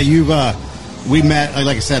 Okay, we met,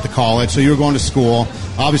 like I said, at the college, so you were going to school.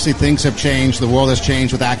 Obviously, things have changed. The world has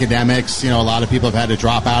changed with academics. A lot of people have had to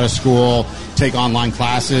drop out of school, take online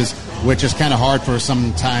classes, which is kind of hard for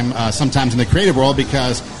sometimes in the creative world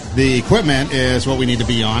because the equipment is what we need to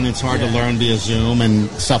be on. It's hard to learn via Zoom and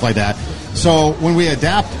stuff like that. So when we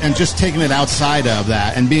adapt and just taking it outside of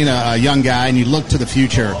that and being a young guy and you look to the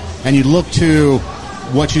future and you look to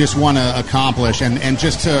what you just want to accomplish and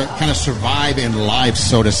just to kind of survive in life,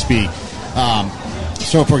 so to speak.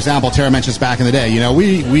 So, for example, Tara mentions back in the day,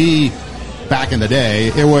 we back in the day,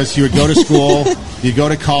 it was you would go to school, you'd go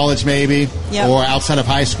to college maybe, or outside of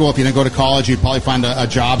high school. If you didn't go to college, you'd probably find a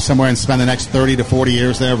job somewhere and spend the next 30 to 40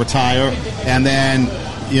 years there, retire, and then,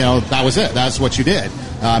 that was it. That's what you did.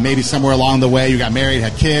 Maybe somewhere along the way you got married,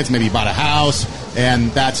 had kids, maybe you bought a house,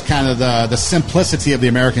 and that's kind of the simplicity of the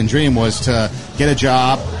American dream was to get a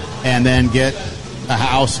job and then get a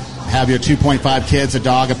house, have your 2.5 kids, a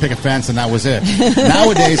dog, a picket fence, and that was it.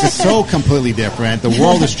 Nowadays, it's so completely different. The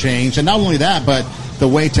world has changed, and not only that, but the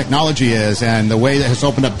way technology is and the way that has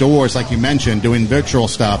opened up doors, like you mentioned, doing virtual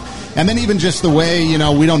stuff. And then even just the way,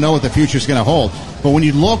 we don't know what the future is going to hold. But when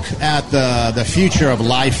you look at the future of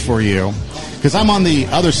life for you, because I'm on the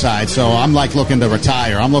other side, so I'm like looking to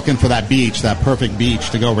retire. I'm looking for that beach, that perfect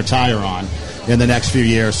beach to go retire on in the next few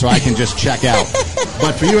years so I can just check out.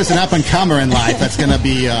 But for you as an up-and-comer in life, that's going to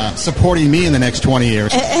be supporting me in the next 20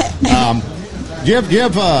 years. Do you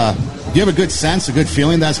have a good sense, a good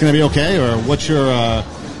feeling that's going to be okay? Or what's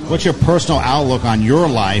your personal outlook on your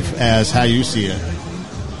life as how you see it?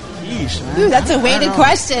 Yeesh, man. Ooh, that's a weighted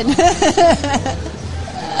question.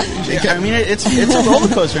 I mean, it's a roller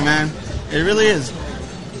coaster, man. It really is.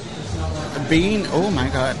 Oh my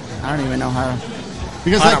God, I don't even know how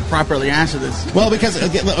to properly answer this. Well, because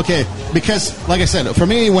like I said, for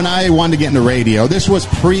me, when I wanted to get into radio, this was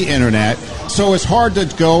pre-internet, so it's hard to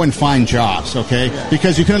go and find jobs,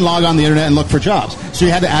 because you couldn't log on the internet and look for jobs. So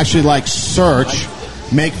you had to actually search,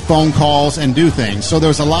 make phone calls, and do things. So there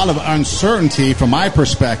was a lot of uncertainty from my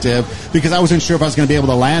perspective because I wasn't sure if I was going to be able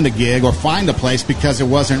to land a gig or find a place because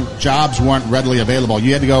jobs weren't readily available.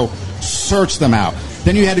 You had to go search them out.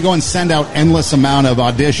 Then you had to go and send out endless amount of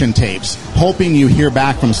audition tapes, hoping you hear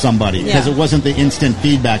back from somebody because it wasn't the instant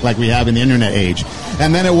feedback like we have in the internet age.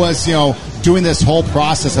 And then it was, doing this whole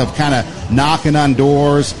process of kind of knocking on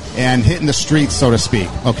doors and hitting the streets, so to speak.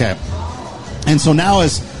 Okay. And so now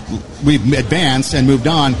as we've advanced and moved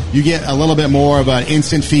on, you get a little bit more of an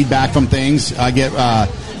instant feedback from things. I get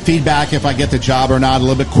feedback if I get the job or not a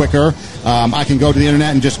little bit quicker. I can go to the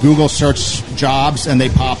internet and just Google search jobs and they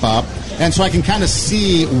pop up. And so I can kind of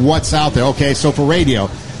see what's out there. Okay, so for radio,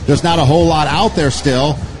 there's not a whole lot out there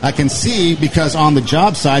still. I can see because on the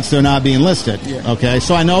job sites they're not being listed. Yeah. Okay,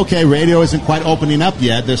 so I know, radio isn't quite opening up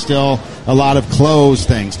yet. There's still a lot of closed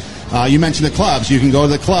things. You mentioned the clubs. You can go to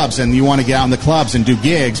the clubs and you want to get out in the clubs and do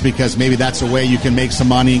gigs because maybe that's a way you can make some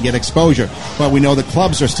money and get exposure. But we know the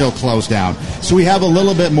clubs are still closed down. So we have a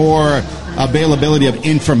little bit more availability of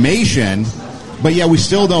information, but yet we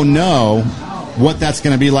still don't know what that's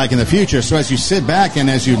going to be like in the future. So as you sit back and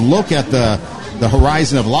as you look at the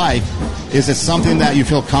horizon of life, is it something that you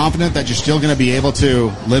feel confident that you're still going to be able to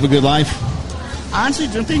live a good life? I honestly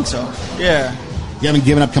don't think so. Yeah. You haven't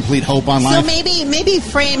given up complete hope on life? So maybe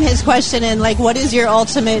frame his question in what is your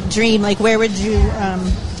ultimate dream? Where would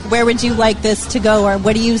you like this to go, or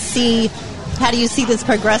what do you see? How do you see this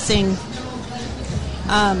progressing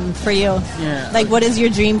for you? Yeah. What is your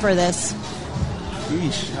dream for this?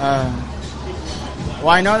 Yeesh. Well,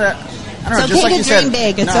 I know that. I don't know. It's Just okay like to you dream said,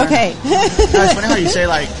 big. It's no, okay. It's funny how you say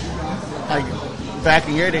like back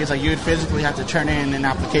in your days, you would physically have to turn in an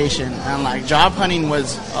application, and job hunting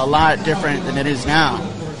was a lot different than it is now.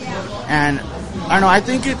 And I don't know. I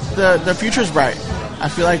think the future's bright. I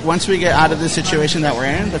feel like once we get out of this situation that we're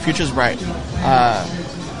in, the future's bright.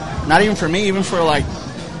 Not even for me, even for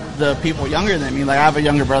the people younger than me. I have a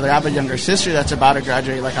younger brother, I have a younger sister that's about to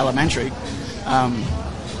graduate elementary.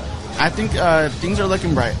 I think things are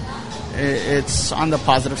looking bright. It's on the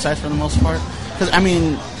positive side for the most part. Because,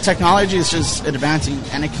 technology is just advancing,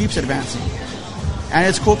 and it keeps advancing. And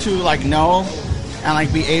it's cool to, know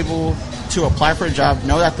and, be able to apply for a job,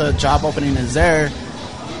 know that the job opening is there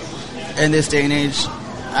in this day and age,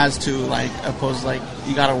 as to, opposed,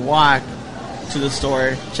 you got to walk to the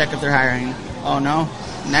store, check if they're hiring. Oh no,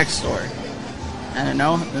 next store. And then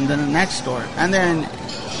no, and then the next store. And then,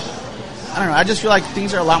 I don't know, I just feel like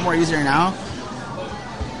things are a lot more easier now.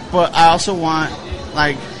 But I also want,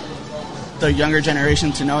 like, the younger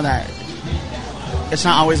generation to know that it's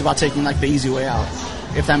not always about taking, like, the easy way out,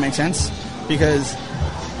 if that makes sense. Because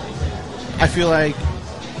I feel like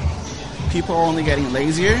people are only getting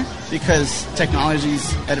lazier because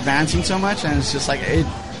technology's advancing so much, and it's just like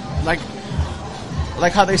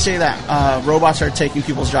how they say that robots are taking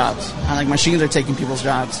people's jobs, and like machines are taking people's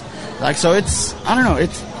jobs. Like, so it's, I don't know,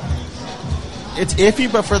 it's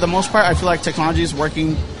iffy, but for the most part, I feel like technology is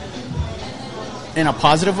working in a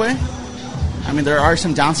positive way. I mean, there are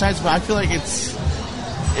some downsides, but I feel like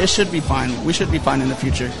it should be fine. We should be fine in the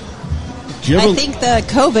future. I think the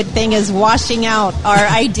COVID thing is washing out our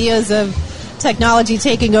ideas of technology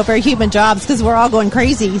taking over human jobs because we're all going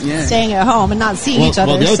crazy, staying at home and not seeing each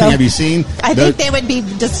other. Well, the other thing, have you seen? I think they would be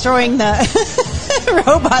destroying the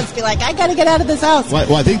robots. Be like, I got to get out of this house.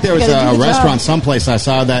 Well, I think there was a restaurant someplace I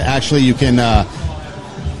saw that actually you can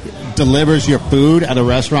delivers your food at a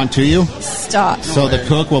restaurant to you. Stop. So the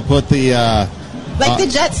cook will put the like the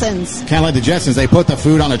Jetsons. Kind of like the Jetsons. They put the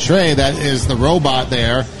food on a tray that is the robot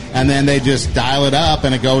there, and then they just dial it up,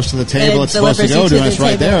 and it goes to the table it's supposed to go to, and it's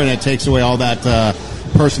right there, and it takes away all that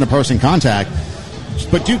person-to-person contact.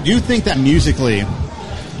 But do you think that musically,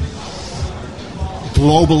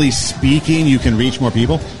 globally speaking, you can reach more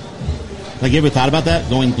people? Like, you ever thought about that?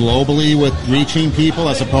 Going globally with reaching people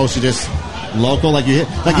as opposed to just local? Like you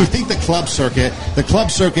think the club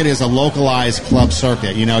circuit is a localized club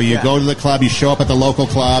circuit. You know, you go to the club, you show up at the local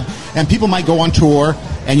club, and people might go on tour,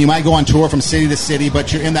 and you might go on tour from city to city,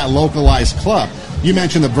 but you're in that localized club. You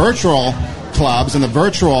mentioned the virtual clubs and the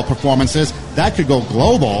virtual performances. That could go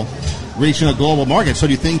global, reaching a global market. So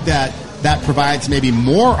do you think that provides maybe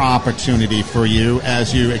more opportunity for you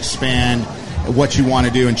as you expand what you want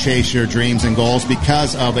to do and chase your dreams and goals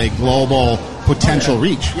because of a global potential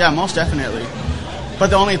reach? Yeah, most definitely.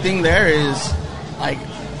 But the only thing there is, like,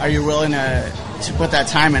 are you willing to put that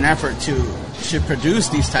time and effort to produce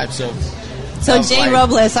these types of... So, Jay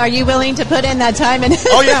Robles, are you willing to put in that time?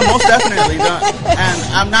 Oh, yeah, most definitely.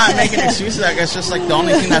 And I'm not making excuses. I guess just, like, the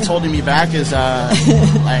only thing that's holding me back is,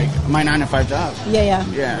 like, my 9-to-5 job. Yeah.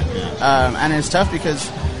 And it's tough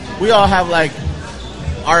because we all have, like,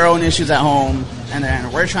 our own issues at home, and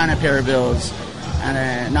then we're trying to pay our bills, and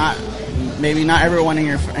then maybe not everyone in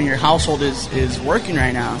your household is working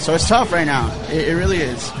right now. So it's tough right now. It really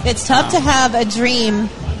is. It's tough to have a dream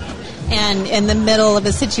and in the middle of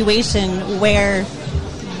a situation where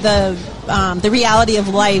the reality of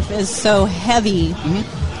life is so heavy.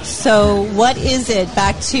 Mm-hmm. So what is it,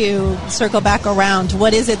 circle back around,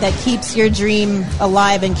 what is it that keeps your dream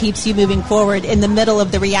alive and keeps you moving forward in the middle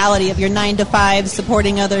of the reality of your 9-to-5,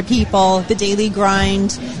 supporting other people, the daily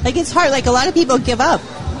grind? Like, it's hard. Like, a lot of people give up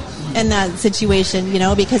in that situation, you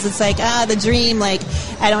know, because it's like, the dream, like,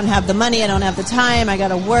 I don't have the money, I don't have the time, I got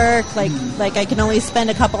to work, like I can only spend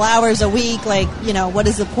a couple hours a week, like, you know, what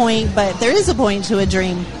is the point? But there is a point to a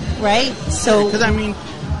dream, right? So, because, I mean,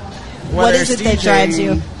 what is it that drives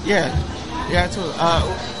you? Yeah, totally.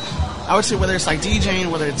 I would say whether it's like DJing,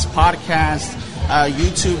 whether it's podcast,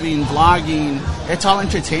 YouTubing, vlogging, it's all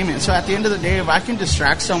entertainment. So at the end of the day, if I can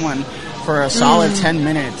distract someone for a solid 10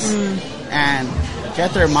 minutes and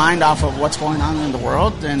get their mind off of what's going on in the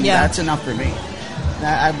world, then that's enough for me.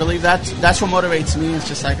 I believe that's what motivates me. It's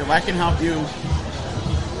just like, if I can help you,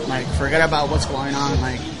 like, forget about what's going on,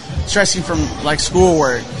 like stressing from like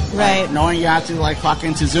schoolwork, right? Like, knowing you have to like clock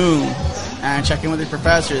into Zoom and check in with your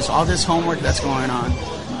professors, all this homework that's going on.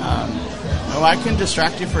 If I can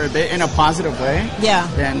distract you for a bit in a positive way,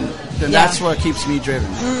 then that's what keeps me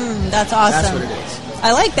driven. That's awesome. That's what it is.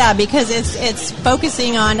 I like that because it's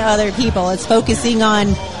focusing on other people. It's focusing on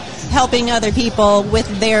helping other people with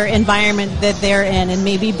their environment that they're in, and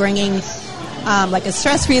maybe bringing like a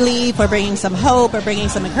stress relief, or bringing some hope, or bringing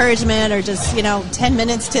some encouragement, or just, 10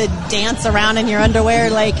 minutes to dance around in your underwear.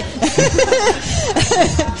 Like,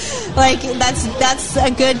 like that's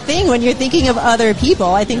a good thing when you're thinking of other people.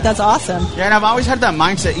 I think that's awesome. Yeah, and I've always had that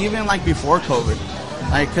mindset, even like before COVID,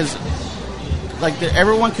 like, because like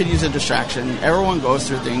everyone could use a distraction. Everyone goes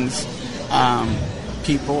through things.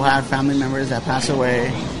 People have family members that pass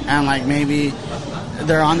away, and like maybe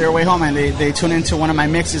they're on their way home and they tune into one of my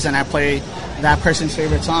mixes and I play that person's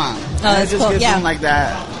favorite song. Oh, it just gives them like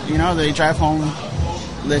that, they drive home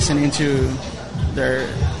listening to their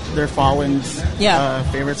fallen's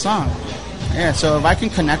favorite song. Yeah, so if I can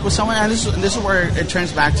connect with someone, and this is where it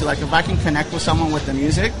turns back to, like, if I can connect with someone with the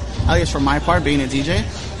music, at least for my part, being a DJ,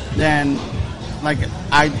 then like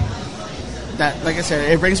that, like I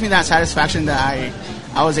said, it brings me that satisfaction that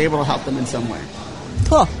I was able to help them in some way.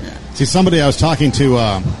 Cool. Yeah. See, somebody I was talking to,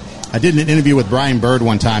 I did an interview with Brian Bird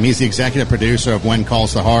one time. He's the executive producer of When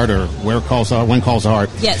Calls the Heart, or When Calls the Heart.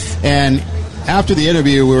 Yes. And after the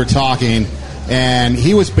interview, we were talking, and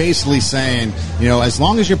he was basically saying, you know, as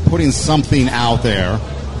long as you're putting something out there,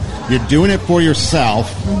 you're doing it for yourself,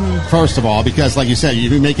 first of all, because like you said,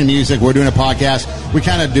 you're making music, we're doing a podcast. We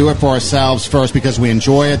kind of do it for ourselves first because we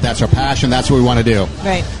enjoy it. That's our passion. That's what we want to do.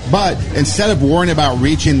 Right. But instead of worrying about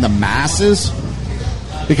reaching the masses,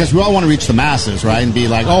 because we all want to reach the masses, right, and be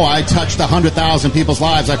like, oh, I touched 100,000 people's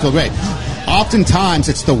lives, I feel great. Oftentimes,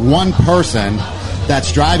 it's the one person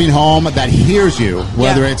that's driving home that hears you,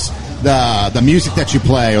 whether it's the music that you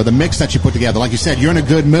play or the mix that you put together. Like you said, you're in a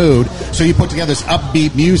good mood, so you put together this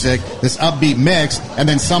upbeat music, this upbeat mix, and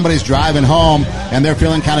then somebody's driving home and they're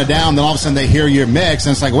feeling kind of down, then all of a sudden they hear your mix,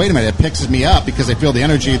 and it's like, wait a minute, it picks me up because they feel the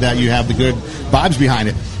energy that you have, the good vibes behind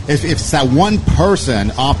it. If it's that one person,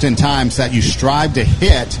 oftentimes, that you strive to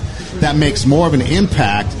hit, that makes more of an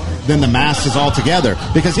impact than the masses altogether.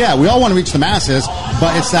 Because, yeah, we all want to reach the masses,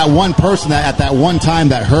 but it's that one person that at that one time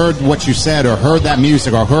that heard what you said or heard that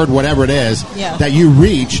music or heard whatever it is that you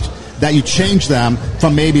reached, that you changed them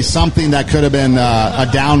from maybe something that could have been a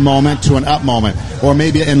down moment to an up moment, or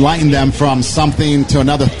maybe enlightened them from something to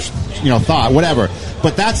another, thought, whatever.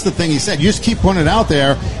 But that's the thing he said. You just keep putting it out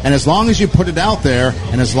there, and as long as you put it out there,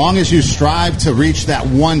 and as long as you strive to reach that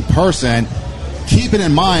one person, keep it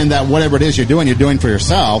in mind that whatever it is you're doing for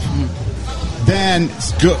yourself, then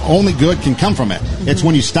only good can come from it. It's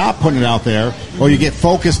when you stop putting it out there, or you get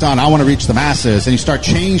focused on, I want to reach the masses, and you start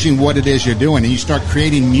changing what it is you're doing, and you start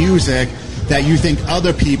creating music that you think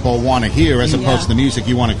other people want to hear as opposed to the music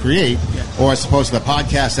you want to create, or as opposed to the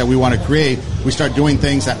podcast that we want to create. We start doing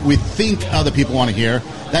things that we think other people want to hear.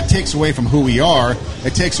 That takes away from who we are.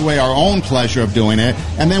 It takes away our own pleasure of doing it.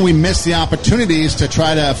 And then we miss the opportunities to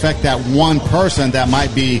try to affect that one person that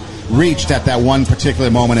might be reached at that one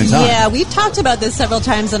particular moment in time. Yeah, we've talked about this several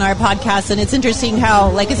times in our podcast, and it's interesting how,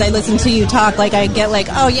 like, as I listen to you talk, like, I get like,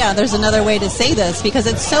 oh yeah, there's another way to say this, because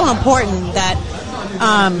it's so important that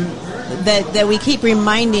that we keep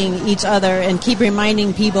reminding each other and keep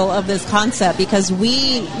reminding people of this concept, because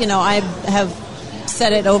I have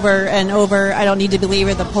said it over and over. I don't need to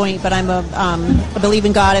belabor the point, but I believe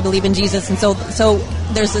in God, I believe in Jesus, and so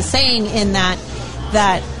there's a saying in that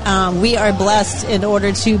we are blessed in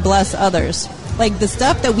order to bless others. Like the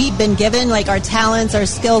stuff that we've been given, like our talents, our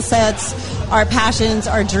skill sets, our passions,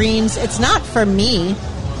 our dreams, it's not for me,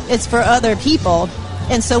 it's for other people.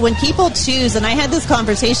 And so when people choose, and I had this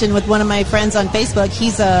conversation with one of my friends on Facebook.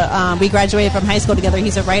 He's we graduated from high school together.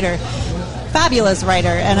 He's a writer, fabulous writer.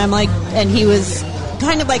 And I'm like, and he was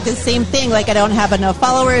kind of like the same thing. Like, I don't have enough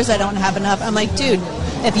followers. I don't have enough. I'm like, dude,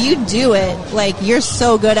 if you do it, like, you're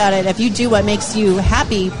so good at it. If you do what makes you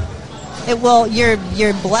happy,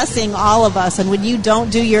 you're blessing all of us. And when you don't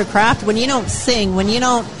do your craft, when you don't sing, when you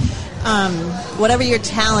don't, whatever your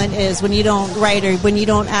talent is, when you don't write or when you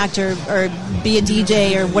don't act or be a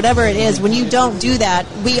DJ or whatever it is, when you don't do that,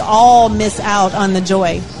 we all miss out on the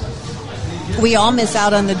joy. We all miss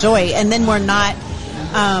out on the joy, and then we're not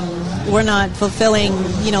fulfilling,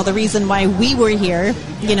 the reason why we were here,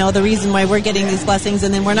 the reason why we're getting these blessings,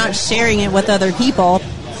 and then we're not sharing it with other people,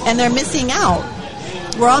 and they're missing out.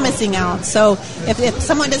 We're all missing out. So if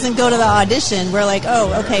someone doesn't go to the audition, we're like,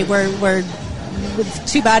 oh, okay, we're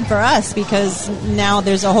it's too bad for us, because now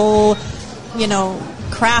there's a whole,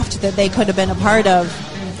 craft that they could have been a part of,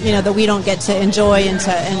 that we don't get to enjoy and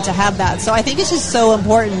to have that. So I think it's just so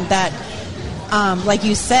important that, like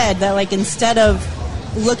you said, that like instead of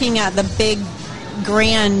looking at the big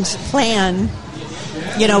grand plan,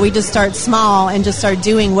 we just start small and just start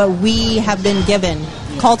doing what we have been given.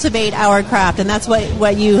 Cultivate our craft, and that's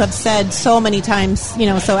what you have said so many times,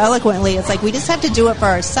 so eloquently. It's like we just have to do it for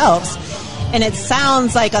ourselves. And it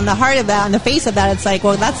sounds like on the heart of that, on the face of that, it's like,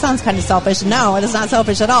 well, that sounds kind of selfish. No, it is not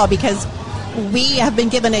selfish at all, because we have been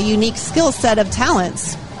given a unique skill set of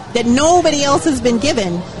talents that nobody else has been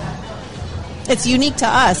given. It's unique to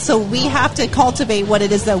us, so we have to cultivate what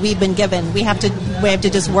it is that we've been given. We have to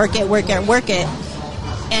just work it.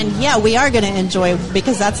 And yeah, we are going to enjoy,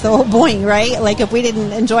 because that's the whole point, right? Like, if we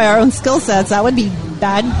didn't enjoy our own skill sets, that would be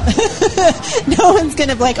bad. No one's going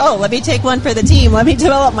to be like, oh, let me take one for the team. Let me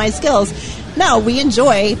develop my skills. No, we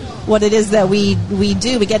enjoy what it is that we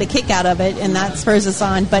do. We get a kick out of it, and that spurs us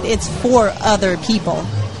on. But it's for other people.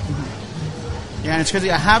 Yeah, and it's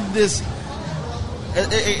crazy. I have this.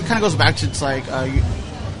 It kind of goes back to, it's like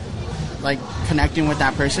connecting with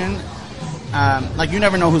that person. Like, you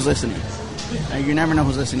never know who's listening. You never know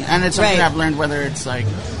who's listening. And it's something I've learned, whether it's like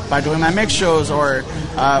by doing my mix shows or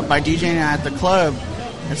by DJing at the club.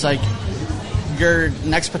 It's like your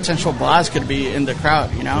next potential boss could be in the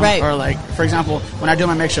crowd, you know? Right. Or like, for example, when I do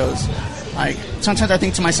my mix shows, like sometimes I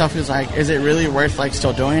think to myself, is it really worth like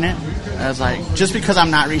still doing it? As like, just because I'm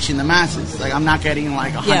not reaching the masses, like I'm not getting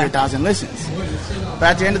like 100,000 listens. But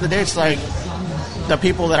at the end of the day, it's like the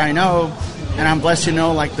people that I know, and I'm blessed to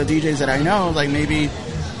know like the DJs that I know, like maybe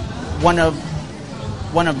one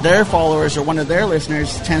of their followers or one of their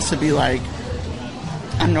listeners tends to be like,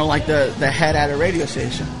 I don't know, like the head at a radio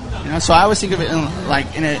station. You know, so I always think of it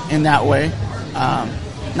in that way,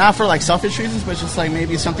 not for like selfish reasons, but just like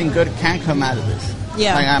maybe something good can come out of this.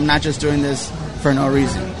 Yeah, like I'm not just doing this for no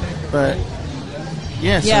reason, but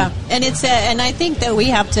yeah. And it's and I think that we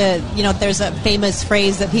have to, you know, there's a famous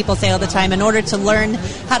phrase that people say all the time: in order to learn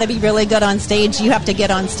how to be really good on stage, you have to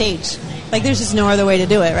get on stage. Like there's just no other way to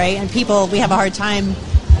do it, right? And we have a hard time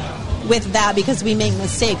with that because we make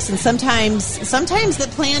mistakes, and sometimes the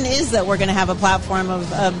plan is that we're going to have a platform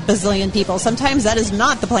of a bazillion people. Sometimes that is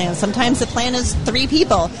not the plan. Sometimes the plan is 3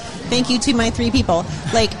 people. Thank you to my 3 people.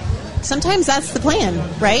 Like sometimes that's the plan,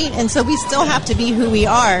 right? And so we still have to be who we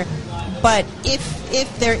are. But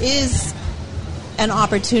if there is an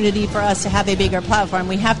opportunity for us to have a bigger platform,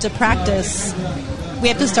 we have to practice. We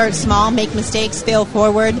have to start small, make mistakes, fail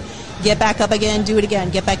forward, get back up again, do it again,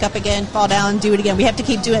 get back up again, fall down, do it again. We have to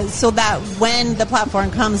keep doing it so that when the platform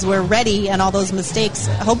comes, we're ready and all those mistakes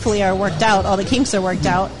hopefully are worked out, all the kinks are worked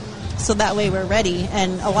out, so that way we're ready.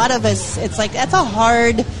 And a lot of us, it's like, that's a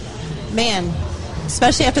hard, man,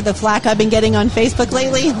 especially after the flack I've been getting on Facebook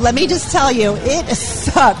lately. Let me just tell you, it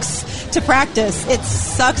sucks to practice. It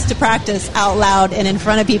sucks to practice out loud and in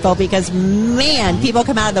front of people because, man, people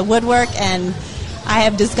come out of the woodwork, and I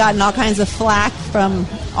have just gotten all kinds of flack from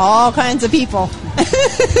all kinds of people.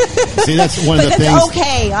 See, that's one of the things. But it's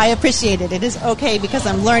okay. I appreciate it. It is okay because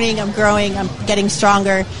I'm learning, I'm growing, I'm getting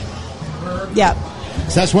stronger. Yeah.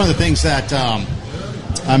 So that's one of the things that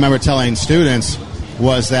I remember telling students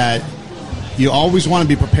was that you always want to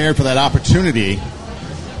be prepared for that opportunity,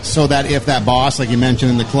 so that if that boss, like you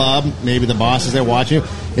mentioned in the club, maybe the boss is there watching you,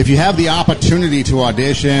 if you have the opportunity to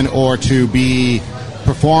audition or to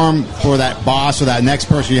perform for that boss or that next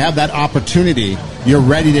person, you have that opportunity, you're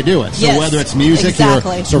ready to do it. So whether it's music,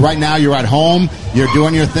 exactly. So right now you're at home, you're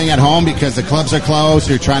doing your thing at home because the clubs are closed,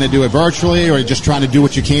 you're trying to do it virtually, or you're just trying to do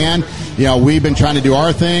what you can. You know, we've been trying to do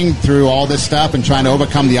our thing through all this stuff and trying to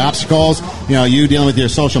overcome the obstacles. You know, you dealing with your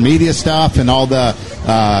social media stuff and all the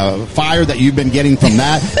fire that you've been getting from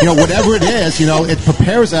that. You know, whatever it is, you know, it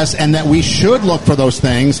prepares us, and that we should look for those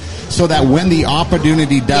things so that when the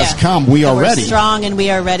opportunity does come, we are ready. We're strong and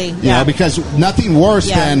we are ready. You know, because nothing worse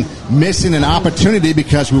than missing an opportunity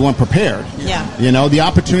because we weren't prepared. Yeah. You know, the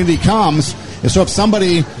opportunity comes, and so if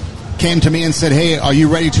somebody came to me and said, hey, are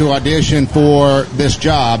you ready to audition for this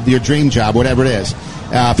job, your dream job, whatever it is?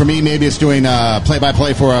 For me, maybe it's doing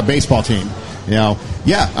play-by-play for a baseball team. You know,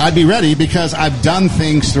 yeah, I'd be ready because I've done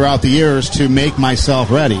things throughout the years to make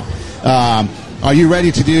myself ready. Are you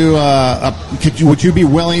ready to do? Would you be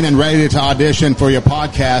willing and ready to audition for your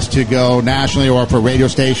podcast to go nationally, or for a radio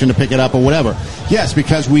station to pick it up, or whatever? Yes,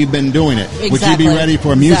 because we've been doing it. Exactly. Would you be ready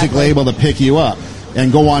for a music label to pick you up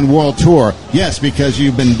and go on world tour? Yes, because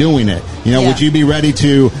you've been doing it. You know, would you be ready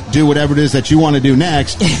to do whatever it is that you want to do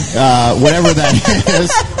next, whatever that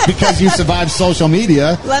is, because you survived social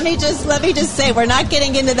media? Let me just say, we're not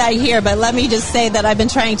getting into that here, but let me just say that I've been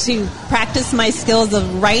trying to practice my skills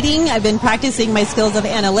of writing. I've been practicing my skills of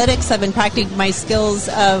analytics. I've been practicing my skills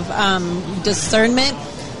of discernment.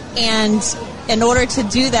 And in order to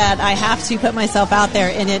do that, I have to put myself out there,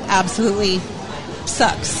 and it absolutely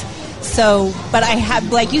sucks. So, but I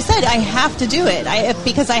have, like you said, I have to do it.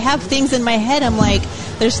 Because I have things in my head. I'm like,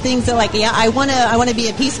 there's things that, like, I want to be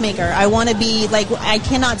a peacemaker. I want to be like, I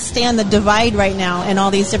cannot stand the divide right now and all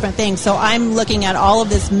these different things. So I'm looking at all of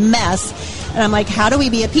this mess, and I'm like, how do we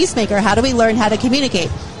be a peacemaker? How do we learn how to communicate?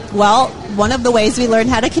 Well, one of the ways we learn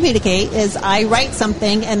how to communicate is I write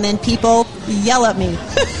something and then people yell at me.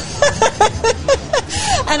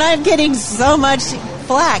 And I'm getting so much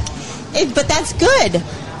flack. But that's good.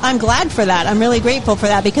 I'm glad for that. I'm really grateful for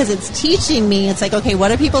that because it's teaching me. It's like, okay,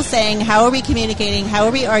 what are people saying? How are we communicating? How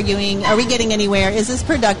are we arguing? Are we getting anywhere? Is this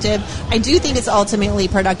productive? I do think it's ultimately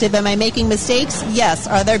productive. Am I making mistakes? Yes.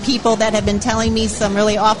 Are there people that have been telling me some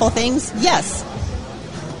really awful things? Yes.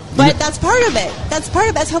 But that's part of it.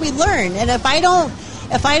 That's how we learn. And if I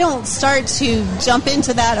don't start to jump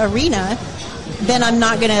into that arena, then I'm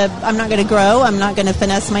not gonna grow. I'm not gonna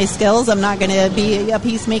finesse my skills. I'm not gonna be a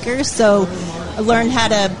peacemaker. So I learned how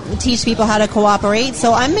to teach people how to cooperate.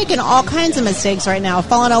 So I'm making all kinds of mistakes right now,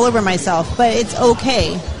 falling all over myself, but it's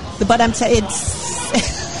okay. But it's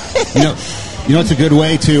you know it's a good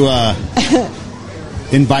way to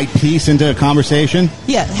invite peace into a conversation.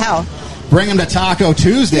 Yeah, how? Bring them to Taco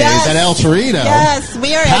Tuesdays at El Torito. Yes,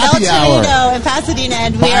 we are at El Torito in Pasadena,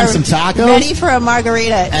 and we are some tacos, ready for a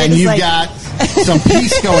margarita. And you've got some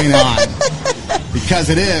peace going on because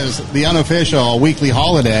it is the unofficial weekly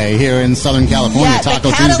holiday here in Southern California,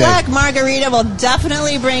 Taco Tuesday. The Cadillac margarita will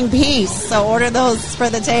definitely bring peace, so order those for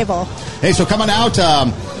the table. Hey, so coming out,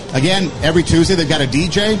 again, every Tuesday they've got a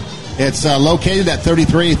DJ. It's located at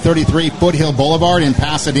 3333 Foothill Boulevard in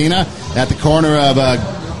Pasadena at the corner of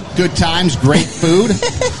Good Times, Great Food.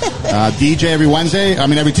 DJ every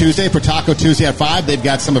Tuesday for Taco Tuesday at 5. They've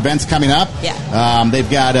got some events coming up. Yeah. They've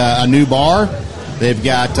got a new bar. They've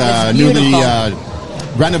got newly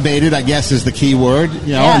renovated, I guess is the key word.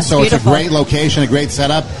 And so it's a great location, a great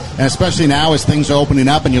setup. And especially now as things are opening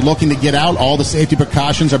up and you're looking to get out, all the safety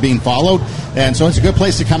precautions are being followed. And so it's a good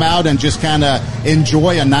place to come out and just kind of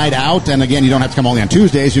enjoy a night out. And again, you don't have to come only on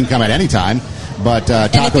Tuesdays. You can come at any time. But Taco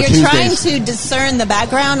and if you're Tuesdays, trying to discern the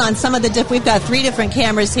background on some of the we've got 3 different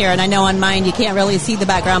cameras here, and I know on mine you can't really see the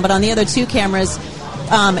background, but on the other 2 cameras,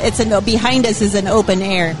 behind us is an open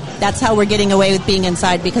air. That's how we're getting away with being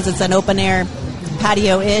inside, because it's an open air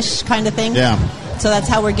patio-ish kind of thing. Yeah. So that's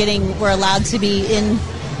how we're allowed to be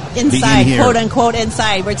inside, quote unquote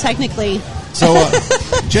inside. We're technically. So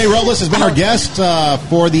Jay Robles has been our guest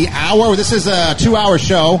for the hour. This is a 2-hour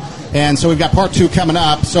show. And so we've got part 2 coming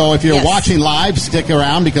up. So if you're watching live, stick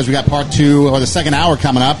around because we got part 2 or the second hour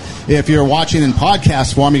coming up. If you're watching in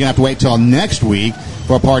podcast form, you're going to have to wait till next week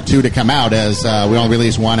for part 2 to come out, as we only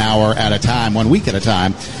release 1 hour at a time, 1 week at a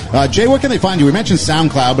time. Jay, where can they find you? We mentioned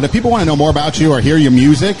SoundCloud, but if people want to know more about you or hear your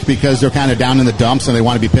music because they're kind of down in the dumps and they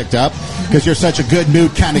want to be picked up, because you're such a good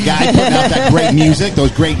mood kind of guy putting out that great music,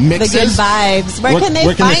 those great mixes. The good vibes. Where can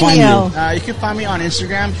they find you? You can find me on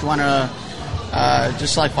Instagram if you want to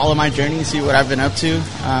just like follow my journey, see what I've been up to.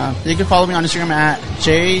 You can follow me on Instagram at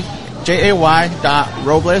jay.robles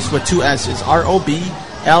with 2 S's.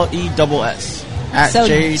 ROBLESS at so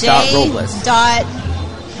j.robles.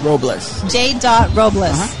 Robles.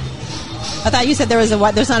 J.Robles. I thought you said there was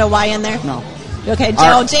there's not a Y in there? No. Okay,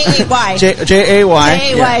 J-A-Y.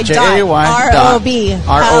 J-A-Y. J-A-Y dot R-O-B-L-E-S-S.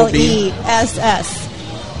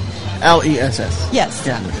 L-E-S-S. Yes.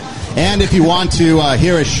 Yeah. And if you want to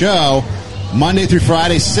hear a show, Monday through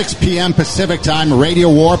Friday, 6 p.m. Pacific time,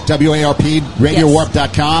 Radio Warp, W-A-R-P,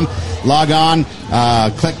 RadioWarp.com. Log on,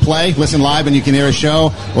 click play, listen live, and you can hear a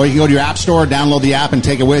show. Or you can go to your app store, download the app, and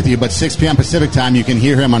take it with you. But 6 p.m. Pacific time, you can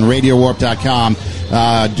hear him on RadioWarp.com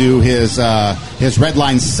do his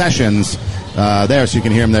Redline sessions there, so you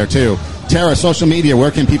can hear him there too. Tara, social media, where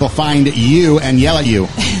can people find you and yell at you?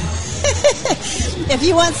 If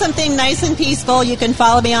you want something nice and peaceful, you can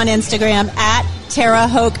follow me on Instagram at Tara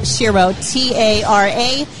Hoke Shiro,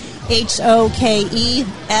 TaraHokeschiro.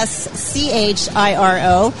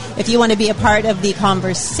 If you want to be a part of the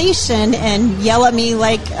conversation and yell at me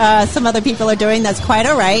like some other people are doing, that's quite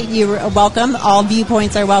all right. You're welcome. All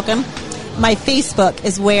viewpoints are welcome. My Facebook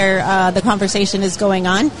is where the conversation is going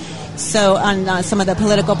on. So on some of the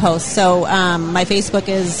political posts. So my Facebook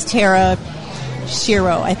is Tara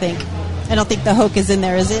Shiro, I think. I don't think the Hoke is in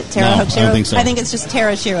there, is it? Tara Hoke Shiro? I don't think so. I think it's just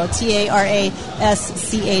Tara Shiro, Taraschiro.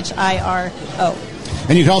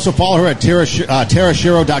 And you can also follow her at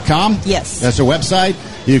TaraShiro.com. Yes. That's her website.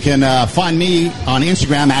 You can find me on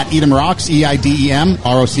Instagram at Edom Rocks,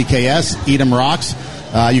 EIDEM-ROCKS, Edom Rocks.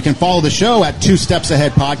 You can follow the show at 2 Steps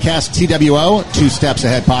Ahead Podcast, TWO, 2 Steps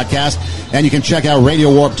Ahead Podcast. And you can check out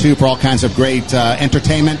Radio Warp 2 for all kinds of great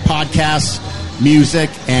entertainment, podcasts, music,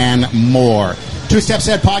 and more. 2 Steps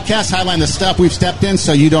Ahead Podcast, highlighting the stuff we've stepped in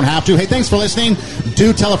so you don't have to. Hey, thanks for listening.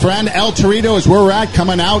 Do tell a friend. El Torito is where we're at.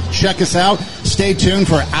 Coming out. Check us out. Stay tuned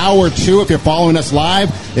for hour 2 if you're following us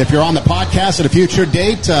live. If you're on the podcast at a future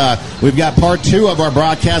date, we've got part 2 of our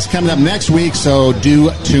broadcast coming up next week, so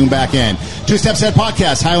do tune back in. 2 Steps Ahead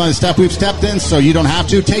Podcast, highlighting the stuff we've stepped in so you don't have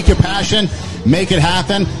to. Take your passion. Make it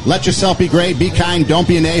happen. Let yourself be great. Be kind. Don't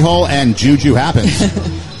be an a-hole. And juju happens.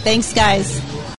 Thanks, guys.